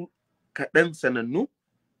wasu kaɗan sanannu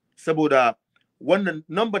saboda wannan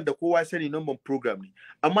number da kowa sani number program ne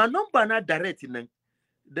amma number na direct nan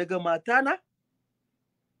daga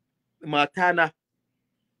matana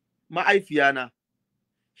ma'aifiyana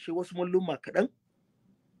shi wasu malluma kaɗan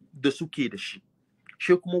da suke da shi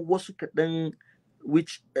shi kuma wasu kaɗan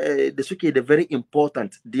which da suke da very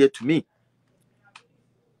important dear to me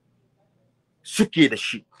suke da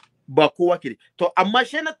shi ba kowa ke to amma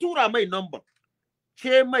shi na tura mai number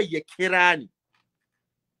ce mai ya kira ni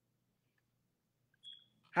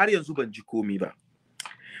har yanzu ban ji komi ba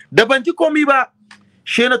da ban ji komi ba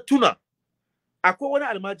shi na tuna akwai wani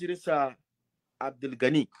almajirinsa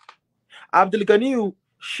Abdulgani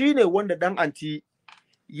shine wanda dan anti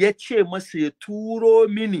ya ce masa ya turo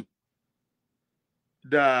mini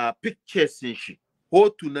da pictures shi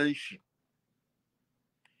hotunan shi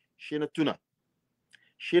shi na tuna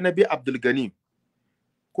shi na bi Abdulgani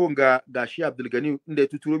ko ga shi Abdulgani inda ya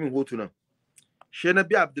turo min hotunan shi na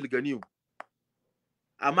bi Abdulgani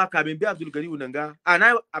amma kamin bi Abdulgani nan ga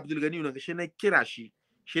ana Abdulgani nan ga shi na kira shi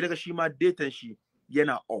shi daga shi ma datan shi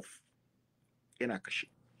yana off yana kashe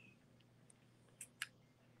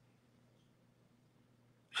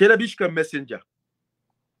shi da bishkan messenger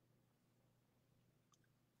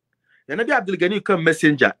yana bi Abdulgani kan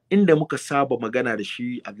messenger inda muka saba magana da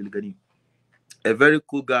shi Abdulgani a very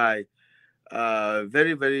cool guy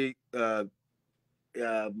very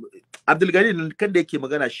Abdulgani kan da yake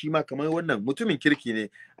magana shi ma kamar wannan mutumin kirki ne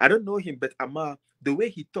I don't know him but amma the way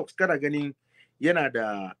he talks kana ganin yana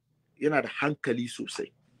da hankali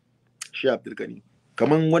sosai shi Abdulgani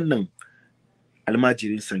kaman wannan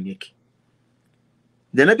almajirin san yake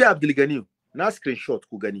da na bi Abdulgani na screenshot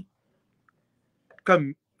ku gani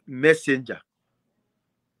kan messenger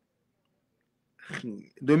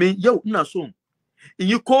domin yau ina son in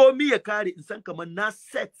yi komi ya kare in san kamar na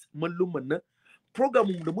set malluman nan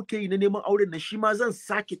programin da muke yi na neman auren nan shi ma zan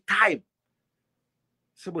sake time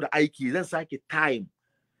saboda aiki zan sake time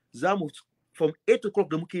zamu from 8 o'clock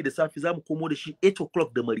da muke yi da safi zamu komo da shi 8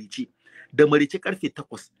 o'clock da marice karfe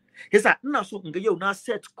 8 yasa ina so in ga yau na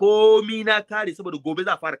set komi na kare saboda gobe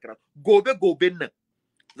za fara karatu gobe nan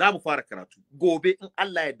za mu fara karatu gobe in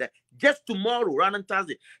Allah ya yarda just tomorrow ranar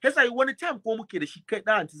Thursday yasa wani time ko muke da shi kai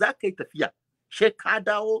dan za ka yi tafiya she ka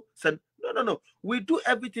dawo san no we do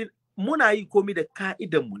everything muna yi komi da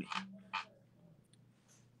ka'idan mu ne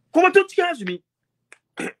kuma tun cikin azumi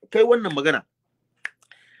kai wannan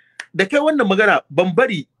magana ban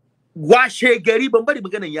bari washe gari ban bari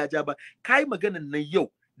maganan ya ja ba kai maganan nan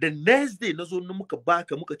yau the next day nazo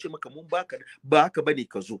muka ce maka mun baka ba haka bane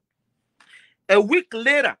ka zo a week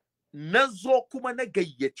later nazo kuma na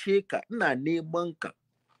gayyace ka ina neman ka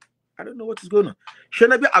I don't know what is going on shi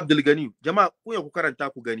na bi Abdulgani jama'a ku karanta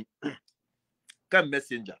ku gani kan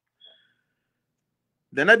messenger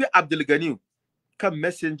da na bi Abdulgani kan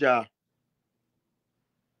messenger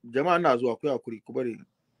jama'a na zuwa ku hakuri ku bari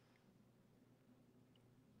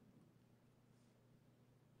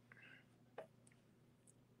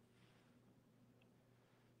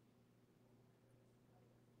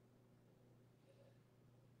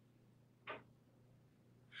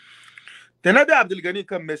da na bi Abdul Gani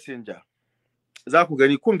kan messenger za ku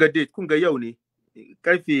gani kun ga date kun ga yau ne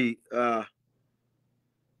karfe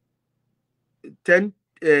 10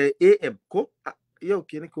 am ko yau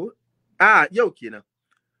kenan ko yau kenan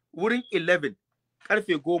wurin 11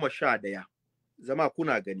 karfe 11 zama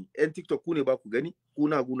kuna gani yan TikTok ku ne ba ku gani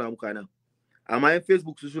kuna guna muka nan amma yan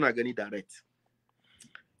Facebook su suna gani direct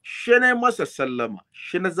shi ne masa sallama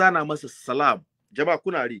shi na zana masa salam jama'a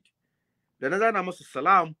kuna read da na zana masa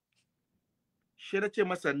salam shi na ce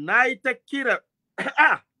masa nayi ta kira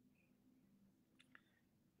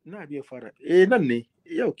na biya fara nan ne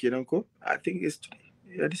yau kenan ko I think it's today.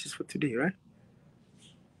 Yeah, this is for today, right?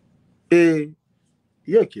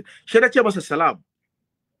 Yau kenan shi na ce masa salam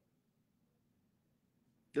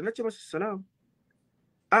da na ce masa salam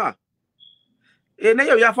na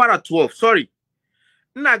yau ya fara 12 sorry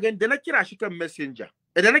ina ganin da na kira shi kan messenger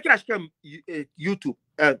da na kira shi kan YouTube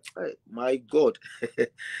my god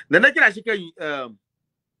da na kira shi kan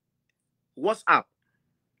WhatsApp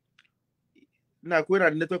ina koyar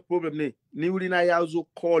da network problem ne ni wuri na ya zo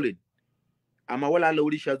calling amma wala Allah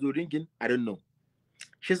wuri sha zo ringing I don't know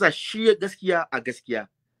shi yasa shi gaskiya a gaskiya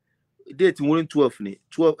date wurin 12 ne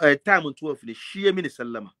 12 time 12 ne shi ya mini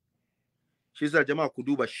sallama shi yasa jama'a ku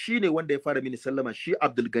duba shi ne wanda ya fara mini sallama shi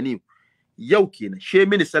Abdul Gani yau kenan shi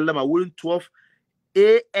mini sallama wurin 12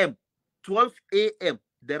 am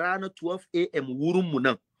da rana 12 am wurin mu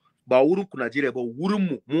nan ba wurin ku Najeriya ba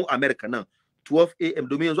wurin mu America nan 12 am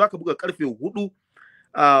domin yanzu aka buga karfe 4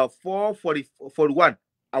 4:41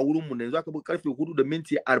 a wurin mu nan yanzu aka buga karfe 4 da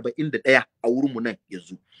minti 41 a wurin mu nan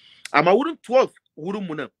yanzu amma wurin 12 wurin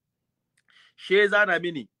mu nan she zana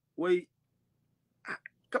mini wai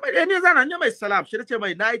kamar ne zana ne mai salam shi nace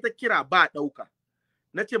mai nayi ta kira ba dauka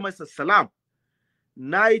nace masa salam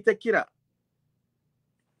nayi ta kira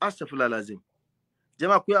astaghfirullah lazim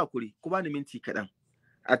jama'a ku yi hakuri ku bani minti kadan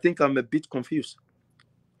I think I'm a bit confused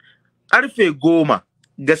karfe 10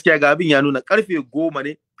 gaskiya ga abin ya nuna karfe 10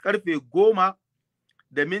 ne karfe 10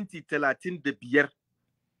 da minti 35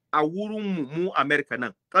 a wurin mu America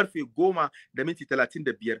nan karfe 10 da minti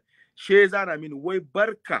 35 she zana mini wai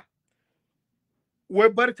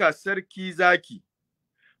barka sarki zaki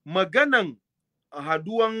maganan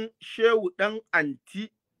haduwan shehu dan anti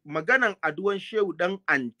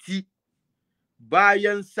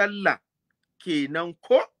bayan sallah kenan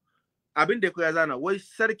ko abin da ya zana wai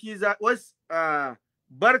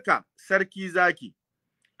barka sarki zaki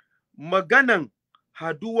maganan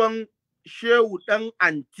haduwan shehu dan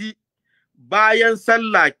anti bayan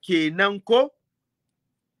sallah kenan ko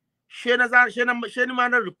she ni ma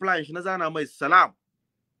na reply shi na zana mai salam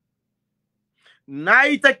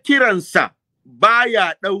nayi ta kiransa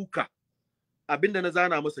baya dauka abinda na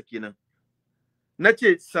zana masa kenan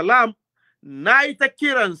nace salam nayi ta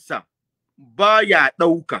kiransa baya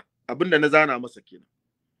dauka abinda na zana masa kenan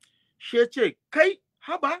she ce kai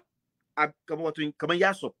haba kamar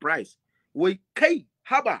ya surprise wai kai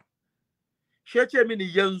haba she ce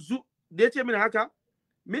mini yanzu da yace mini haka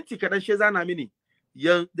minti kadan she zana mini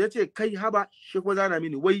da yace kai haba she ko zana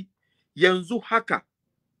mini wai yanzu haka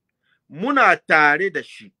muna tare da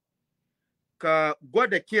shi ka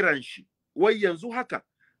gwada kiran shi wai yanzu haka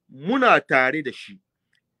muna tare da shi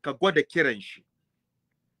ka gwada kiran shi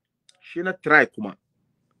shi na try kuma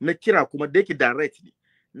na kira kuma da yake direct ne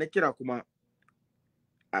na kira kuma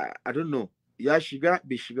I don't know ya shiga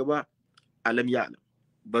bai shiga ba alam ya alam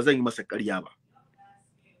ba zan yi masa ƙarya ba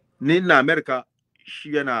ni na America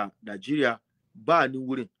shi yana Nigeria ba ni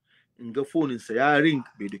wurin in ga foninsa ya ring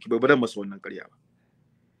bai doki ba dan masa wannan ƙarya ba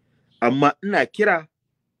amma ina kira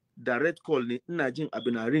direct call ne ina jin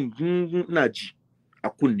abin na ring ina ji a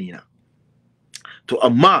kunne na to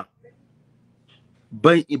amma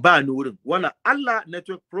ba ni wurin wannan Allah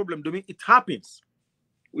network problem domin it happens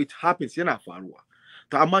yana faruwa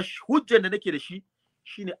to amma hujjar da nake da shi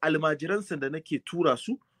shine almajiransa da nake tura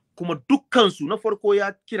su kuma dukkan su na farko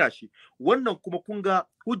ya kira shi wannan kuma kun ga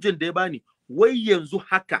hujjar da ya bani wai yanzu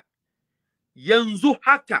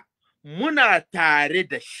haka muna tare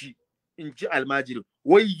da shi in ji almajirin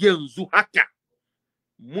wai yanzu haka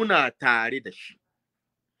muna tare da shi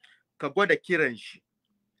ka gwada kiran shi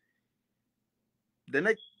da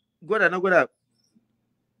na gwada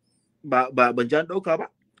ban jan dauka ba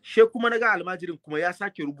she kuma naga almajirin kuma ya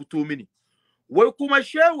sake rubuto mini wai kuma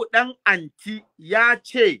shehu dan anti ya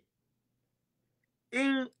ce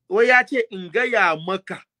in gaya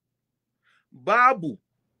maka babu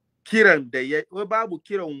kiran da ya babu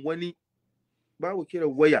kiran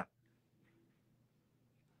waya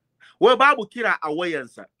wai babu kira a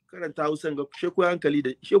wayansa karanta Hausan ga sheku hankali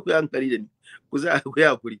da ni ku za ku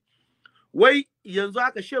ya kuri wai yanzu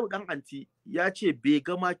haka shehu dan anti ya ce bai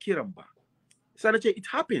gama kiran ba sai na ce it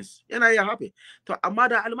happens, yana iya happen. To amma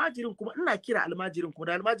da almajirin kuma ina kira almajirin kuma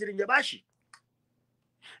da almajirin ya bashi,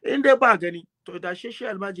 in dai ba gani to da shi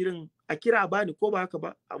almajirin a kira a bani ko ba haka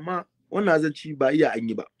ba, amma wannan zanci ba iya an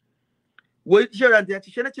yi ba. Wai shehu ya ce,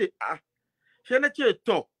 shi na ce a, shi na ce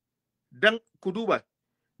to dan ku duba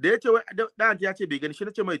da ya ce wai dan ya ce bai gani, shi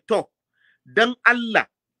na ce mai to dan Allah,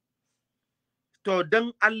 to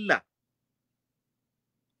dan Allah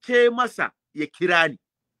ce masa ya kira ni.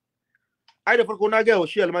 Ai da farko na gaya wa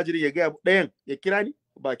shi almajiri ya gaya ɗayan ya kira ni,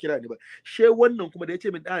 ba kira ni ba. She wannan kuma da ya ce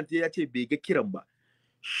min ɗan ya ce bai ga kiran ba.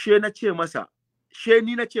 She na ce masa, she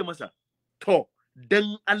ni na ce masa, to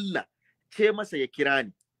dan Allah ce masa ya kira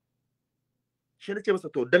ni. She na ce masa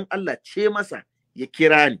to dan Allah ce masa ya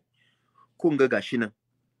kira ni. Kun ga gashi nan.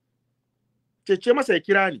 Ce masa ya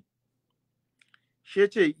kira ni. She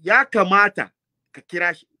ce ya kamata ka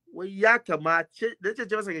kira shi. Wai ya kamata, da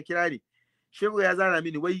ce masa ka kira ni. Shehu ya zana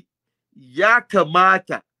mini wai ya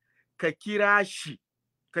kamata ka kira shi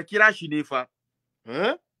ne fa.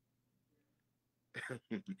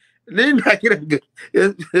 Ni na kiran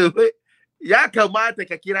ya kamata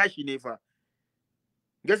ka kira shi ne fa.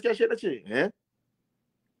 Gaskiya shi nace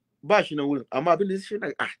ba shi na wurin, amma abin da shi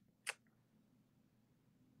na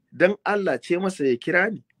dan Allah ce masa ya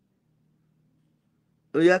kira ni.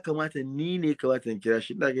 Ya kamata ni ne kamata in kira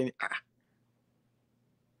shi, ina gani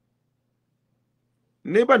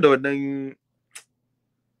ne ban da wannan,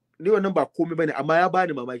 ni wannan ba komai bane, amma ya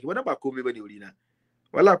bani mamaki, wannan ba komai bane wurina.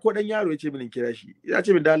 Wala ko dan yaro ya ce min kira shi, ya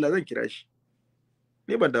ce min da Allah zan kira shi,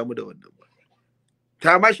 ni ban damu da wannan ba.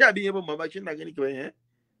 Ta ma sha abin yaban mamaki, ina gani kawai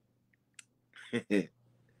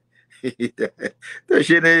to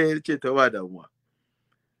shi ne ce to ba damuwa.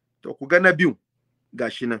 To ku ga na biyu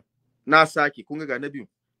gashi nan, na sake kun ga na biyu.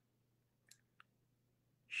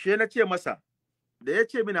 She na ce masa da ya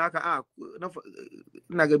ce mini haka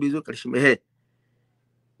ina ga bai zo ƙarshe mai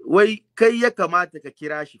wai kai ya kamata ka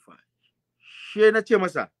kira shi fa. She na ce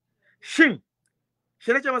masa shin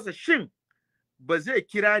ba zai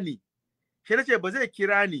kira ni. She na ce ba zai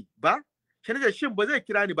kira ni ba. She na ce shin ba zai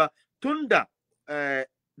kira ni ba tunda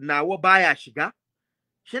nawa baya shiga.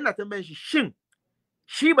 She na tambayin shi shin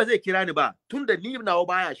shi ba zai kira ni ba tunda ni nawa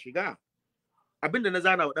baya shiga. Abinda na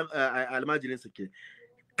zana wa dan almajirin sa ke.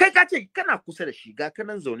 Kai ka ce kana kusa da shi, ga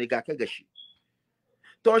kanan zaune ga ka gashi.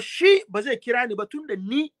 To shi ba zai kira ni ba tunda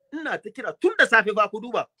ni ina ta kira tun da safe ba, ku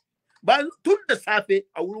duba. Ba tun da safe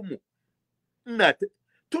a wurin mu.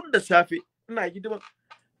 Tun da safe ina hidima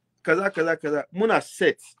kaza muna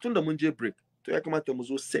set tunda mun je break. To ya kamata mu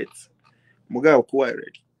zo set. Mu ga kowa ya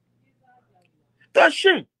ready. To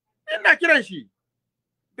shin ina kiran shi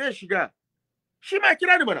bai shiga. Shi ma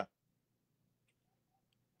kira ni mana.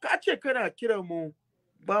 Ka ce kana kiran mu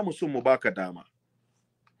ba mu son mu baka dama,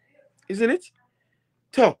 isn't it?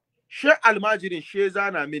 To she almajirin she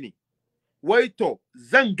zana mini wai to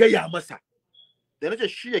zan gaya masa da nace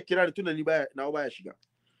shi ya kira ni tunda ni baya shiga.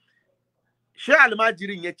 She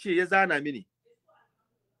almajirin ya ce ya zana mini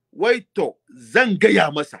wai to zan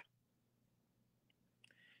gaya masa.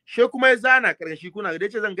 She kuma ya zana karkashi kuna da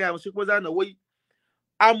yace zan gaya masa, kuma zana wai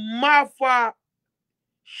amma fa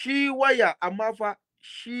shi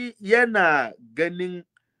yana ganin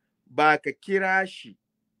ba ka kira shi,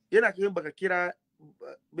 yana ganin ba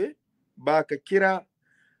ka kira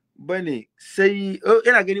bane, sai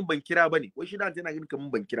yana ganin ban kira bane, wai shi da yana ganin kaman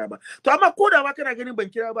ban kira ba. To amma ko da ba kana ganin ban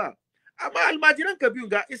kira ba, amma almajiran ka biyun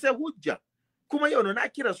ga isa hujja, kuma yau na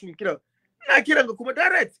kira sun kira, na kiran ga kuma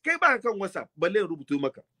direct, kai ba kan WhatsApp balle rubuto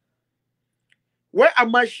maka. Wai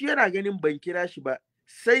amma shi yana ganin ban kira shi ba,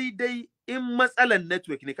 sai dai in matsalan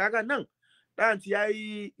network ne. Kaga nan dan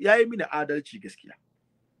yayi mini adalci gaskiya.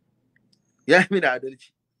 Ya mini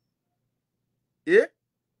adalci.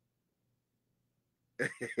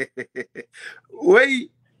 Wai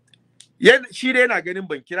shi dai yana ganin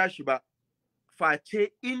ban kira shi ba,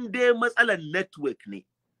 face in dai matsalan network ne.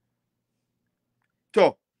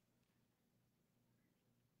 To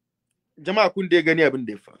jama'a kun dai gani abin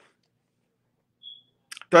da ya faru.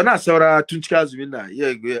 To na saura tun cikin azumin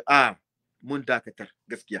na mun dakatar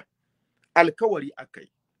gaskiya. Alkawari akai.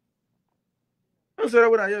 Mun saura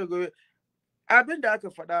muna yau gobe abin da aka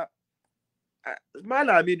faɗa.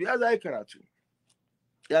 Malam Aminu ya zai karatu.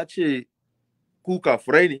 Ya ce ku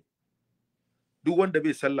kafurai ne, duk wanda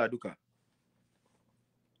bai sallah duka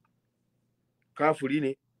kafuri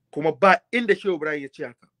ne, kuma ba inda Shehu Ibrahim ya ce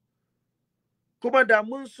haka. Kuma da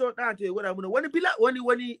mun so da ta gwada muna wani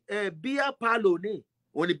biya palo ne,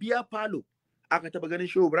 wani biya palo aka taba ganin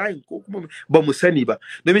Shehu Ibrahim, ko kuma ba mu sani ba.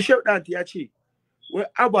 Domin Shehu da ya ce wai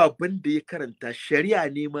ababen da ya karanta shari'a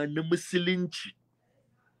ne ma na musulunci.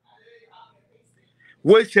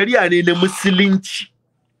 wai shari'a ne na musulunci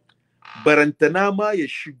barantana ma ya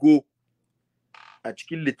shigo a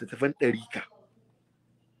cikin littattafan ɗarika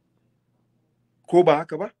ko ba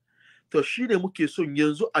haka ba? To shi ne muke son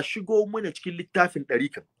yanzu a shigo mana cikin littafin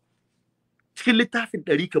ɗarikan. Cikin littafin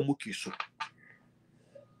ɗarikan muke so.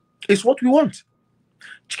 It's what we want.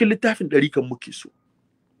 Cikin littafin ɗarikan muke so.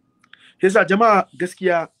 Yasa jama'a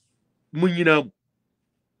gaskiya mun yi namu.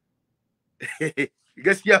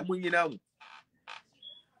 Gaskiya mun yi namu.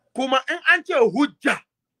 Kuma in an ce hujja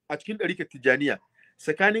a cikin ɗarikar Tijjaniya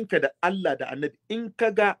tsakaninka da Allah da Annabi in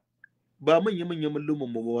ka ga ba manyan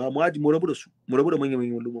malluman mu rabu da su, mu rabu da manyan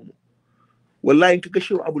malluman mu. Wallahi in ka ga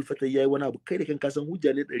Shehu Abul Fatah yayi wani abu kai da kanka san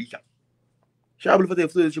hujja ne ɗarika. Shehu Abul Fatah ya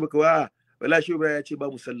fito ya ce maka wa wallahi Shehu Ibrahim ya ce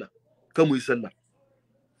ba mu sallah, kan mu yi sallah.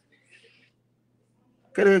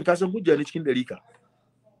 Kai da kanka san hujja ne cikin ɗarika.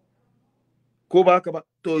 Ko ba haka ba?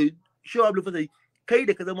 To Shehu Abul Fatah kai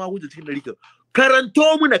da ka zama hujja cikin ɗarika.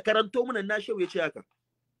 Karanto muna na Shehu ya ce haka.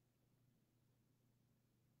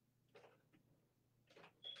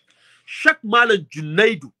 Shak Malam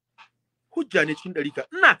Junaidu hujja ne cikin ɗarika.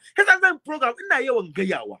 Kasa zan program ina yawan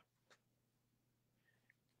gayawa.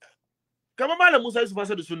 Kamar Malam Musa Yusuf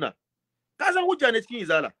Asadu Sunna. Ka san hujja ne cikin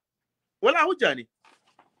izala. Wala hujja ne.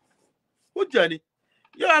 Hujja ne.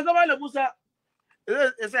 Yau ga Malam Musa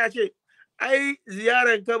ya ce ai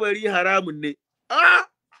ziyaran kabari haramun ne.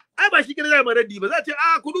 Ai ba shi kira zai raddi ba. Za ce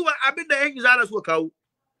ku duba abinda ƴan izala suka kawo.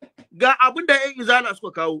 Ga abinda ƴan izala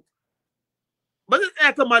suka kawo. Ba zai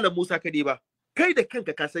tsaya kan Malam Musa kadai ba. Kai da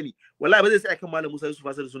kanka ka sani wallahi ba zai tsaya kan Malam Musa Yusuf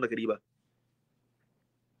Asadu Sunna kadai ba.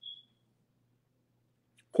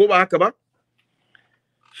 Ko ba haka ba?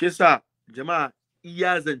 Shi yasa jama'a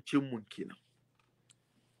iya zancin mun kenan.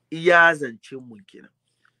 Iya zancin mun kenan.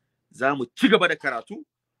 Za mu ci gaba da karatu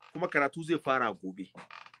kuma karatu zai fara gobe.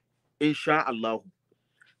 Insha Allah.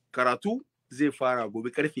 Karatu zai fara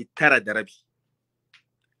gobe karfe 9:30.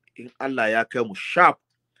 In Allah ya kai mu sharp.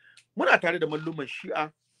 Muna tare da malluman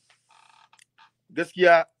Shi'a.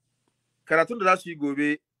 Gaskiya karatun da za su yi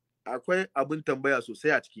gobe akwai abin tambaya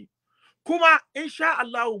sosai a ciki. Kuma insha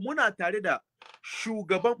Allah muna tare da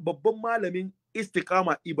shugaban babban malamin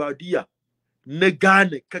istiqama ibadiyya na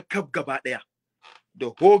Ghana kakab gaba daya. Da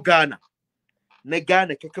ho Ghana na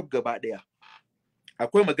Ghana kakab gaba daya.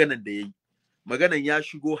 Akwai maganan da yayi. Maganan ya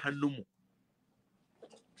shigo hannunmu.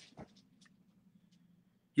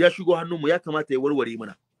 Ya shigo hannunmu ya kamata ya warware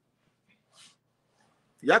mana.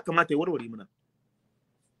 Ya kamata ya warware mana.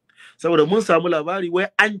 Saboda mun samu labari wai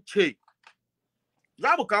an ce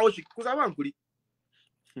za mu kawo shi ku samu hankuri.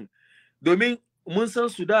 Domin mun san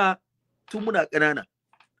su da tun muna ƙanana.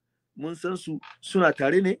 Mun san su suna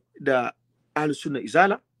tare ne da Ahlus Sunna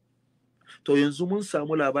Izala. To yanzu mun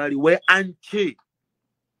samu labari wai an ce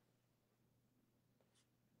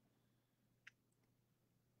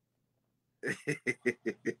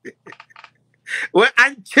wai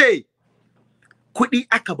an ce kuɗi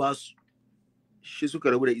aka ba su shi suka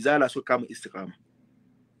rabu da Izala suka kama istiqama.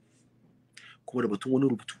 Kuma da batun wani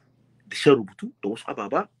rubutu da shan rubutu da wasu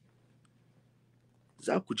ababa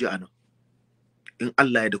za ku ji anan in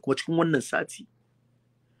Allah ya da kuma cikin wannan sati.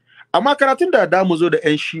 Amma karatun da mu zo da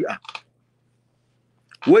ƴan Shi'a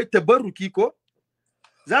wai tabarruki ko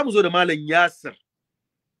za mu zo da Malam Yasir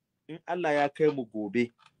in Allah ya kai mu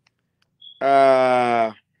gobe.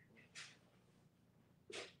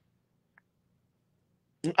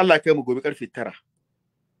 In Allah ya kai mu gobe karfe 9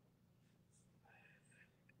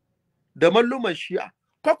 da malluman Shi'a.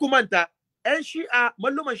 Ko ku manta ƴan Shi'a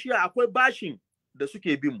malluman Shi'a akwai bashin da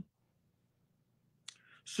suke bin mu.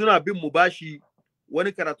 Suna bin mu bashi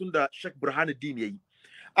wani karatun da Sheikh Burhanuddin yayi.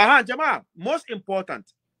 Aha jama'a, most important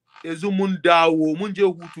yanzu mun dawo mun je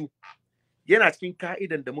hutu. Yana cikin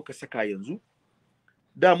ka'idan da muka saka yanzu.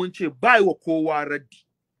 Da mun ce bai wa kowa raddi.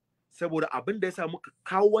 Saboda abin da yasa muka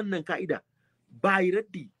kawo wannan ka'ida bai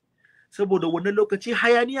raddi. Saboda wannan lokaci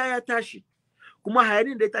hayaniya ya tashi. Kuma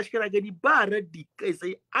hayanin da ya tashi kana gani ba raddi kai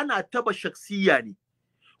sai ana taba shaksiya ne.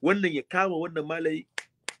 Wannan ya kama wannan malai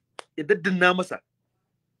ya daddana masa.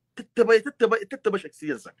 Tattaba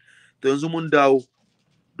shaksiyarsa. To yanzu mun dawo.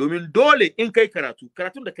 Domin dole in kai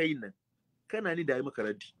karatun da kai nan kana ni da yi maka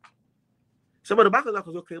raddi. Saboda baka za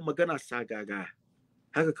ka zo kai magana sagaga.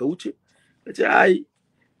 Haka ka wuce ka ce ai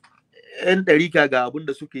ƴan ɗarika ga abin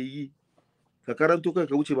da suke yi ka karanto kai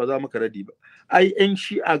ka wuce ba za maka raddi ba. Ai ƴan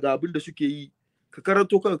Shi'a ga abin da suke yi ka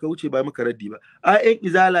karanto kai ka wuce ba maka raddi ba. Ai ƴan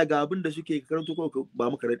Izala ga abin da suke yi ka karanto kai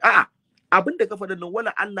ba maka raddi. A'a abin da ka faɗa nan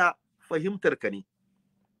wala Allah fahimtar ka ne.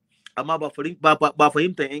 Amma ba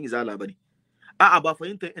fahimtar ƴan Izala bane. A'a ba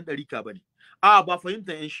fahimtar ƴan ɗarika bane. A'a ba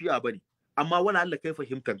fahimtar ƴan Shi'a bane. amma wala Allah kai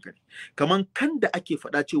fahimtan ka ne kaman kan da ake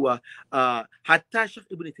faɗa cewa hatta Sheikh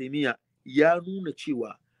Ibn Taymiyyah ya nuna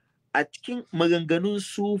cewa a cikin maganganun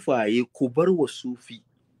sufaye ku bar wa sufi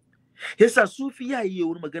yasa sufi ya yi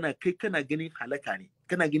wani magana kai kana ganin halaka ne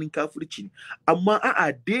kana ganin kafirci ne amma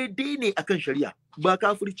a'a daidai ne akan shari'a ba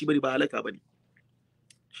kafirci bane ba halaka bane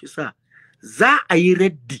shi sa za a yi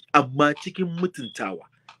raddi amma cikin mutuntawa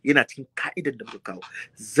yana cikin ka'idar da muka kawo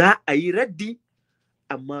za a yi raddi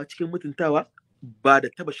amma cikin mutuntawa ba da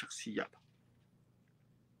taba shakhsiyya ba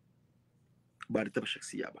ba da taba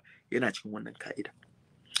shakhsiyya ba yana cikin wannan ka'ida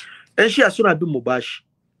ɗan shiya suna bin mu bashi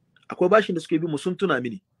akwai bashin da suke bin mu sun tuna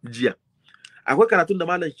mini jiya akwai karatun da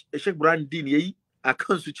malam Sheikh Brandin yayi a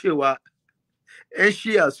kansu cewa ɗan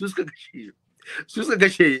shiya su suka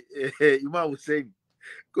gashe Imam Hussein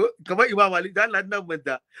kamar Imam Ali da Allah nan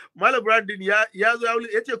manta malam Brandin ya zo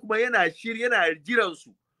ya ce kuma yana jiran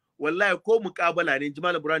su wallahi ko muƙabala ne ji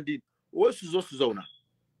malam Brandin wasu zo su zauna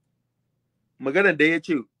maganar da ya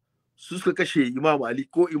ce su suka kashe Imam Ali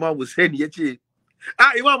ko Imam Hussein ya ce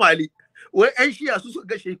Imam Ali wai ɗan shiya su suka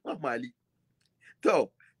kashe Imam Ali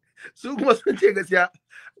to su kuma sun ce gaskiya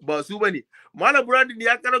ba su bane malam Brandon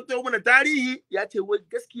ya karanto mana tarihi ya ce wai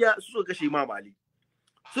gaskiya su suka kashe Imam Ali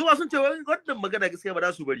su ba sun ce wai wannan magana gaskiya ba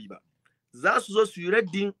za su bari ba za su zo su yi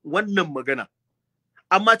raddin wannan magana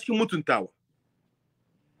amma cikin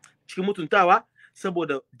mutuntawa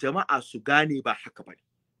saboda jama'a su gane ba haka bane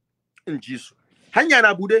in ji su hanya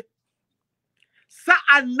na bude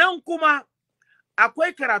sa'annan kuma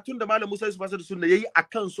akwai karatun da Malam Musa Yusuf Asadu Sunna yayi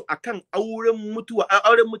akan su akan auren mutu'a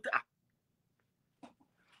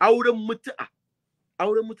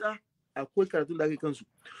akwai karatun da ake kansu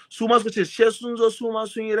su ma suka ce she sun zo su ma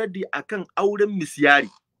sun yi raddi akan auren misyari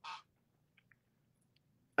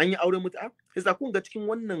an yi auren mutu'a yasa kun ga cikin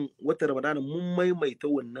wannan watan Ramadan mun maimaita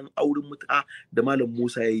wannan auren mutu'a da Malam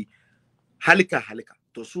Musa yayi halka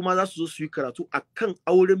to su ma za su zo su yi karatu akan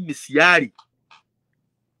auren misyari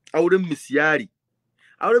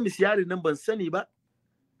nan ban sani ba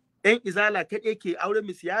ɗan izala kaɗai ke auren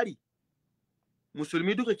misyari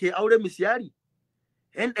musulmi duka ke auren misyari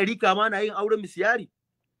ɗan ɗarika ma na yin auren misyari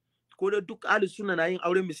ko da duk ahli sunna na yin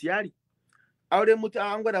auren misyari auren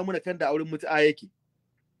mutu'a an gwada muna kan da auren mutu'a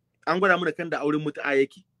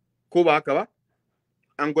yake ko ba haka ba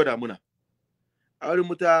an gwada muna auren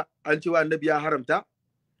mutu'a an cewa annabi ya haramta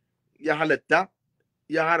ya halatta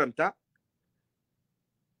ya haramta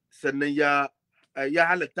sannan ya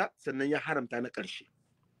halatta sannan ya haramta na ƙarshe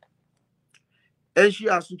ƴan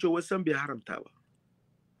shi'a sun ce wai san bai haramta ba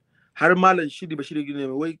har malam shiri bashiri ne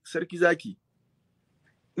wai sarki zaki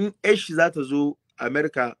in shi za ta zo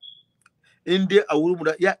America in dai a wurin mu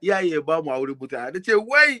da ya ba mu auren mutu'a da ce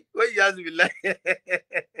wai ya zubillahi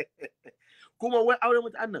kuma wai auren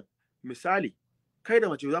mutu'an nan misali kai da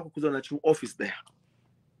mace za ku zauna cikin office daya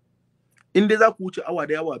in dai za ku wuce awa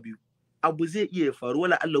da awa biyu abu zai iya faru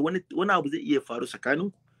wala Allah wani abu zai iya faru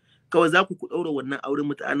tsakanin kawai za ku daura wannan auren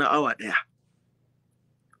mutu'a na awa daya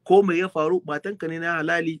ko me ya faru matanka ne na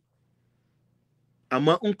halali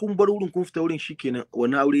amma in kun bar wurin kun fita wurin shikenan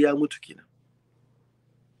wannan aure ya mutu kenan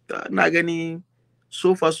na gani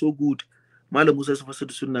so far so good Malam Musa Yusuf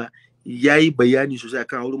Asadu Sunna yayi bayani sosai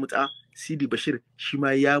akan auren mutu'a Sidi Bashir shi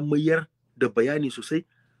ma ya mayar da bayani sosai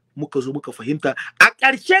muka zo muka fahimta a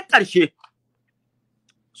ƙarshe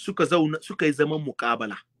suka yi zaman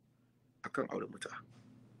muƙabala akan auren mutu'a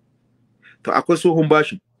to akwai tsohon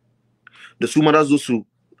bashin da su ma zo su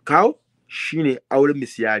kawo shine auren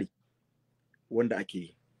misyari wanda ake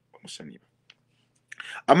yi ba mu sani ba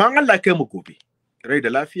amma an Allah kai mu gobe rai da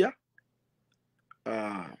lafiya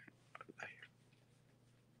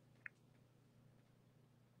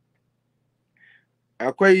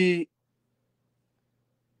akwai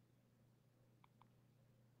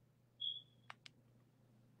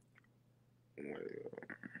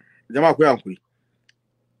jama'a ku yi hankuri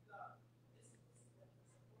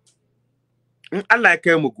in Allah ya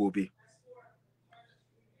kai mu gobe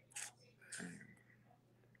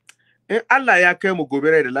in Allah ya kai mu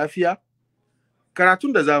gobe rai da lafiya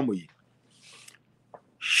karatun da za mu yi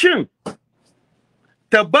shin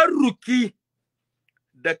tabarruki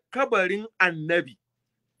da kabarin annabi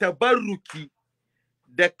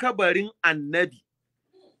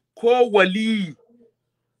ko waliyi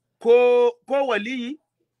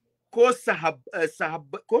ko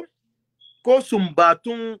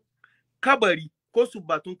sumbatun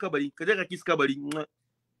kabari ka je ka kis kabari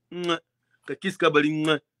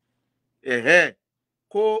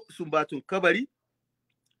ko sumbatun kabari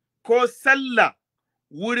ko sallah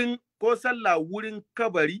wurin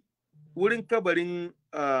kabari wurin kabarin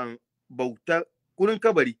bauta wurin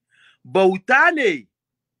kabari bauta ne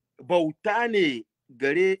bauta ne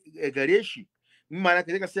gare shi, ma'ana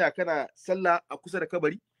ka je ka saya kana sallah a kusa da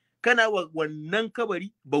kabari, kana wa wannan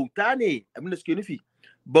kabari bauta ne, abinda suke nufi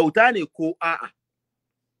bauta ne ko a'a.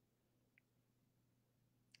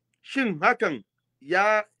 Shin hakan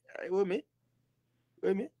ya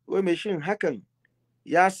shin hakan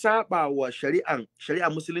ya saba wa shari'a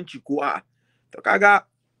musulunci ko a'a? To kaga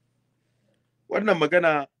wannan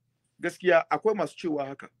magana gaskiya akwai masu cewa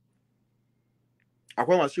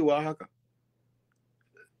haka,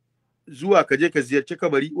 zuwa ka je ka ziyarci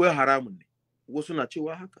kabari wai haramun ne, wasu na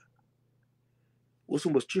cewa haka, wasu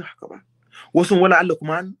ba su ce haka ba, wasu wala Allah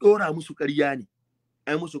kuma an dora musu ƙarya ne,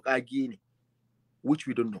 ai musu kage ne, which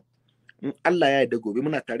we don't know. In Allah ya yarda gobe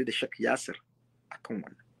muna tare da Sheikh Yasir akan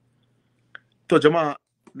wannan. To jama'a,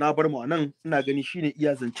 na bar mu nan, ina gani shine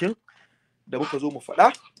iya zancen da muka zo mu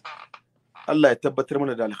faɗa. Allah ya tabbatar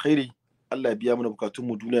mana da alkhairi, Allah ya biya mana bukatun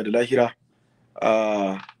mu duniya da lahira.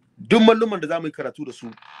 Duk malluman da zamu yi karatu da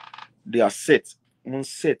su, they are set, mun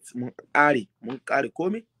kare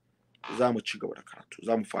komai, za mu ci gaba da karatu,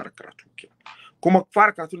 za mu fara karatu kenan. Kuma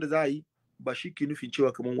fara karatun da za a yi ba shi ke nufin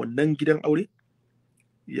cewa kamar wannan gidan aure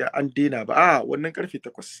ya an daina ba, wannan karfe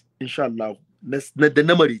 8 insha Allah da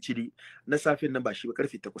na marici ne na safin nan, ba shi ba,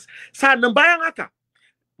 karfe 8. Sannan bayan haka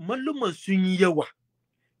malluman sun yi yawa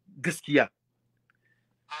gaskiya,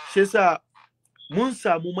 shi yasa mun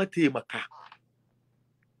samu mataimaka.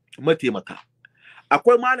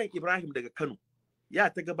 Akwai Malam Ibrahim daga Kano, ya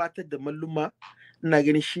ta gabatar da malluma, ina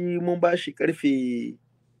ganin shi mun ba shi karfe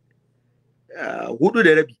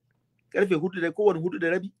 4:30, karfe 4 kowane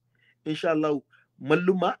 4:30 insha Allah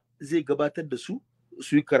malluma zai gabatar da su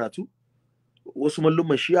yi karatu, wasu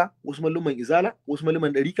malluman shiya, wasu malluman izala, wasu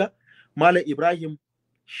malluman ɗarika. Malam Ibrahim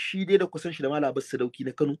shi dai da kusan shi da Malam Abbas Sadauki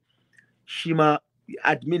na Kano, shi ma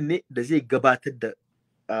admin ne da zai gabatar da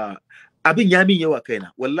abin ya min yawa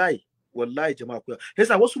kaina, wallahi jama'a ku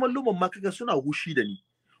yasa wasu malluman ma kaga suna hushi da ni,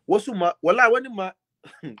 wasu ma wallahi wani ma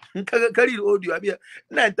kaga kari da audio abiya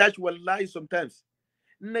ina tashi wallahi sometimes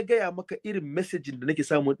na gaya maka irin messaging da nake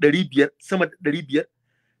samu 500 sama da 500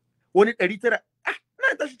 wani 900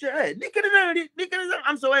 na tashi ce ni kada zan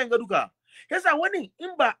amsa wayan ga duka. Yasa wani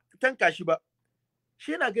in ba tanka shi ba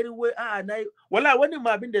shi yana ganin wai nayi wallahi wani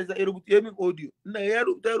ma abin da ya rubuta min audio ina ya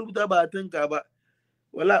rubuta ba tanka ba,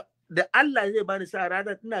 wallahi da Allah zai bani sa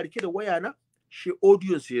ranar ina rike da waya na, shi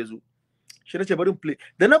audio sai yazo, shi nace bari play,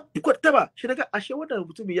 da na kwata ba shi daga ashe wannan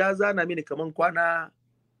mutum ya zana mini kaman kwana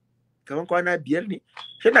 5 ne,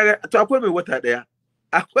 shi daga to akwai mai wata 1,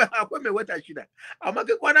 akwai mai wata 6, amma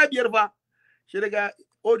kai kwana 5 fa, shi daga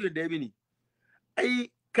audio da ya mini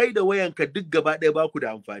ai kai da wayanka duk gaba ɗaya ba ku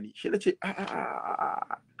da amfani. Shi nace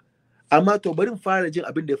amma to bari fara jin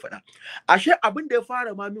abin da ya faɗa. Ashe abin da ya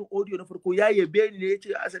fara ma min audio na farko ya yabe ni ne,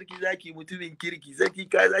 yace a sarki zaki mutumin kirki, sarki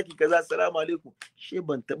ka zaki kaza, assalamu alaikum. She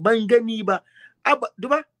ban gani ba.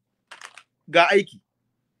 Duba ga aiki,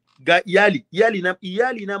 ga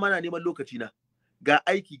iyali na mana neman lokaci na, ga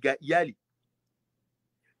aiki, ga iyali,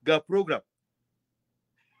 ga program,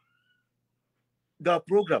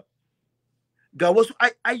 ga wasu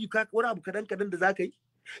ayyuka, wani abu kadan da zaka yi,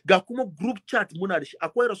 ga kuma group chat muna da shi.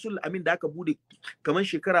 Akwai Rasul Amin da aka bude kaman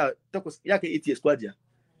shekara 8, ya kai 8 years kwajiya,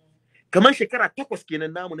 kaman shekara 8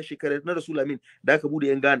 kenan namu na shekara na Rasul Amin da aka bude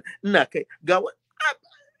yan Ghana, ina kai ga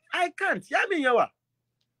I can't, ya min yawa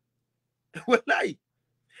wallahi.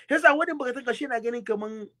 Yasa wani baka tanka shi na ganin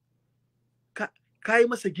kaman kai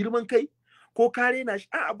masa girman kai ko kare na shi,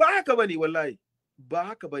 ba haka bane, wallahi ba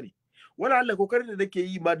haka bane. Wala Allah kokarin da nake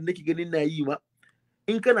yi ma, da nake ganin na yi ma,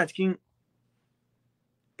 in kana cikin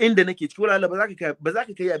inda nake ciki, wala Allah ba za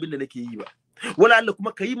ka kai abin da nake yi ba, wala Allah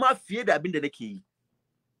kuma kai ma fiye da abin da nake yi,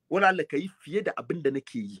 wala Allah kai fiye da abin da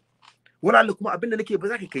nake yi, wala Allah kuma abin da nake ba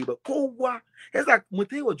za ka kai ba. Kowa yasa mu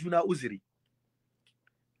taiwa juna uzuri,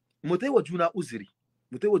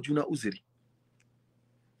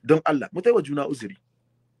 don Allah mu taiwa juna uzuri.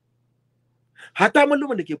 Hata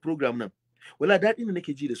malluman da ke program nan, wala daɗin da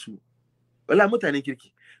nake ji da su, wala mutanen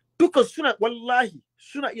kirki duka suna, wallahi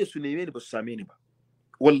suna iya su neme ni ba su same ni ba,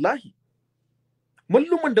 wallahi.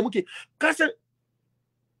 Malluman da muke kasan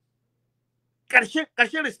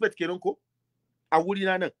ƙarshen respect kenan ko a wuri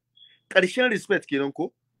na nan, ƙarshen respect kenan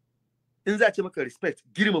ko, in za a ce maka respect,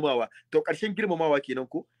 girmamawa, to ƙarshen girmamawa kenan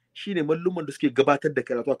ko, shine malluman da suke gabatar da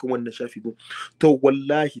karatu akan wannan shafi ko. To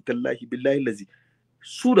wallahi tallahi billahi lazi,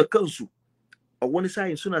 su da kansu a wani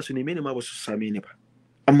sa'in suna su neme ni ma ba su same ni ba,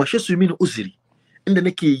 amma shi su yi mini uzuri, inda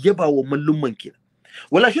nake yaba wa malluman kenan,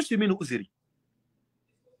 wala shi su yi mini uzuri.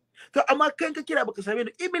 To amma kan ka kira baka same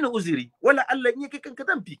ni, mini uzuri, wala Allah in yake kanka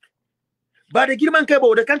dan fik, ba da girman kai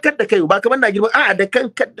ba, da kankar da kai, ba kamar na girman, da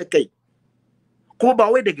kankar da kai. kuma ba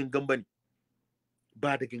wai da gangan bane,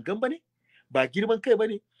 ba da gangan bane, ba girman kai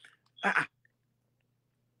bane, a'a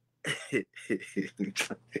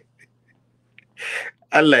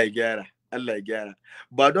Allah ya gyara, Allah ya gyara.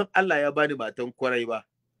 Ba don Allah ya bani matan kwarai ba,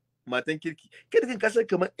 matan kirki. Kada kan kasar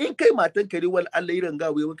kamar in kai matan kare wal Allah irin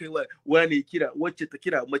ga wai kai wane kira, wacce ta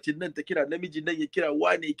kira, macin nan ta kira, namijin nan ya kira,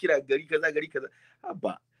 wane kira gari kaza gari kaza.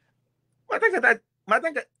 Abba.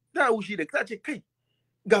 Matan ka ta wushi da ta ce kai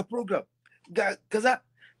ga program, ga kaza,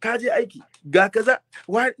 ka je aiki, ga kaza,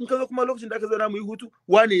 in ka zo kuma lokacin da aka zauna mu yi hutu,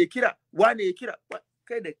 wane ya kira, wane ya kira.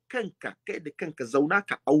 Kai da kanka zauna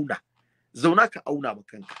ka auna ma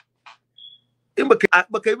kanka. In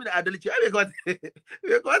baka yi mini adalci, ai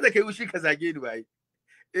bai kamata kai wushi ka zage ni ba ai.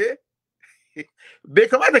 Bai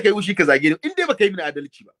kamata kai wushi ka zage ni in dai baka yi mini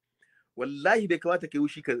adalci ba. Wallahi bai kamata kai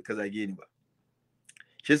wushi ka zage ni ba.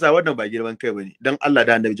 Shi yasa wannan ba girman kai bane. Dan Allah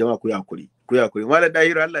da Annabi jama'a ku yi hakuri. Ku yi hakuri. Malam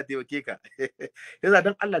Dahiru Allah taimake ka. Yasa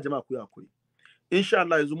dan Allah jama'a ku yi hakuri. Insha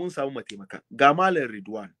Allah yanzu mun samu mataimaka. Ga Malam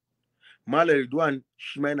Ridwan. Malam Ridwan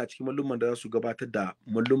shi ma yana cikin mallumman da za su gabatar da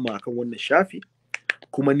mallumma akan wannan shafi.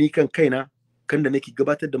 Kuma ni kan kaina kan da nake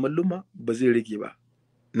gabatar da mallumma ba zai rage ba.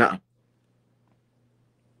 Na'am.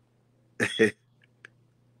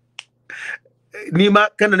 Ni ma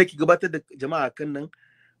kan da nake gabatar da jama'a kan nan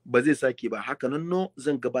ba zai sake ba. Haka nan no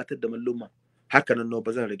zan gabatar da mallumma. Haka nan no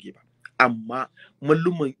ba zan rage ba. Amma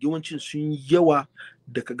mallumman yawancin sun yawa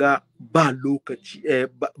da kaga ba lokaci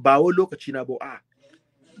ba wai lokaci na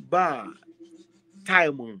ba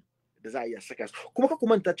time da za a iya saka su. Kuma ka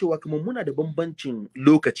manta cewa kamar muna da bambancin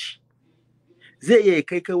lokaci. Zai iya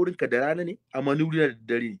kai wurinka da rana ne, amma ni wurina da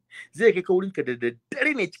dare ne. Zai kai wurinka da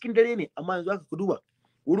dare ne, cikin dare ne, amma yanzu aka ku duba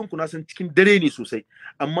wurin ku na san cikin dare ne sosai.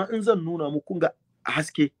 Amma in zan nuna mu kun ga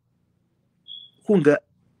haske, kun ga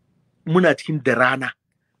muna cikin da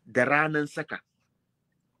ranan saka.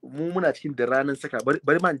 Mu muna cikin da ranan saka.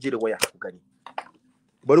 Bari ma in je da waya ku gani.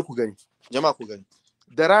 Bari ku gani. Jama'a ku gani.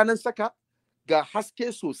 Da ranan saka ga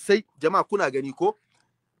haske sosai. Jama'a kuna gani ko?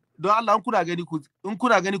 Don Allah in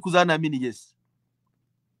kuna gani ku zana mini yes.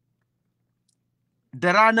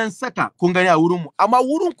 Da ranan saka kun gani a wurinmu, amma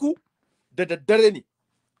wurinku da daddare ne,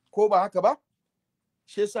 ko ba haka ba?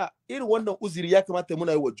 Shi yasa irin wannan uzuri ya kamata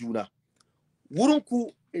muna yi wa juna.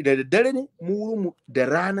 Wurinku da daddare ne, mu wurinmu da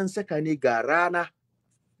ranan saka ne, ga rana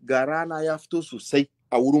ya fito sosai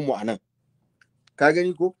a wurinmu a nan. Ka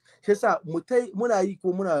gani ko? Shi yasa muna yi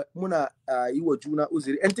ko muna yi wa juna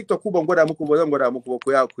uzuri. Yan TikTok ku ban gwada muku ba, zan gwada muku ba,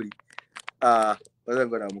 ku yi hakuri. Ba zan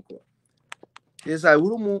gwada muku ba. Yasa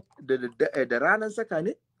wurinmu da ranar saka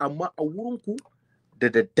ne, amma a wurinku da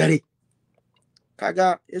daddare.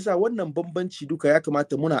 Kaga yasa wannan bambanci duka ya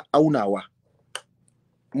kamata muna aunawa,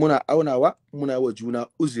 muna wa juna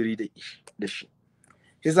uzuri da shi.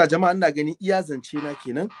 Yasa jama'a ina gani iya zance na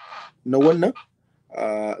kenan na wannan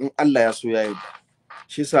in Allah ya so ya yarda.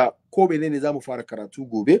 Shi yasa ko menene zamu fara karatu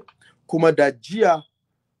gobe, kuma da jiya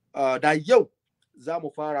da yau zamu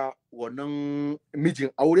fara wannan mijin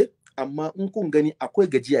aure. Amma in kun gani akwai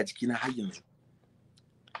gajiya jikina har yanzu.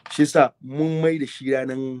 Shi yasa mun mai da shi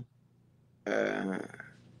ranan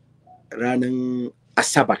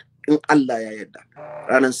Asabar in Allah ya yarda.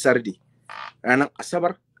 Ranan Sarde. Ranan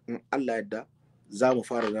Asabar in Allah ya yarda za mu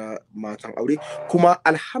fara na matan aure. Kuma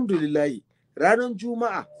alhamdulillah ranan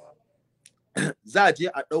Juma'a za a je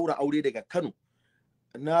a ɗaura aure daga Kano.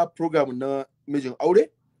 Na program na mijin aure.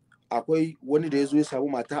 Akwai wani da ya zo ya samu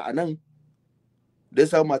mata a nan. Da ya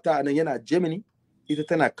samu mata a nan yana Germany, ita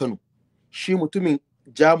tana Kano. Shi mutumin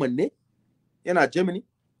German ne, yana Germany,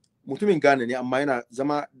 mutumin Ghana ne, amma yana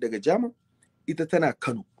zama daga German, ita tana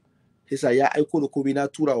Kano. Yasa ya aiko da komai, na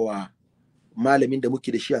tura wa malamin da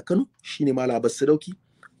muke da shi a Kano, shine Malam Abbas Sadauki.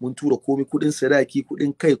 Mun tura komai, kudin sadaki,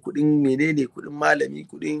 kudin kai, kudin menene, kudin malami,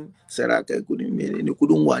 kudin saraka, kudin menene,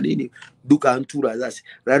 kudin wane ne, duka an tura za su.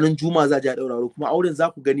 Ranar Juma'a za a je a daura aure, kuma auren za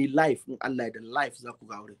ku gani live in Allah ya da live za ku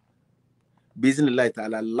ga auren. Biznillahi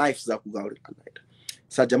ta'ala live za ku ga wurin Allah ya.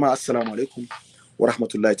 Sa jama'a assalamu alaikum wa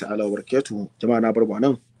rahmatullahi ta'ala wa barakatuhu. Jama'a na bar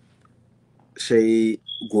nan sai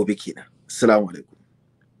gobe kenan. Assalamu alaikum.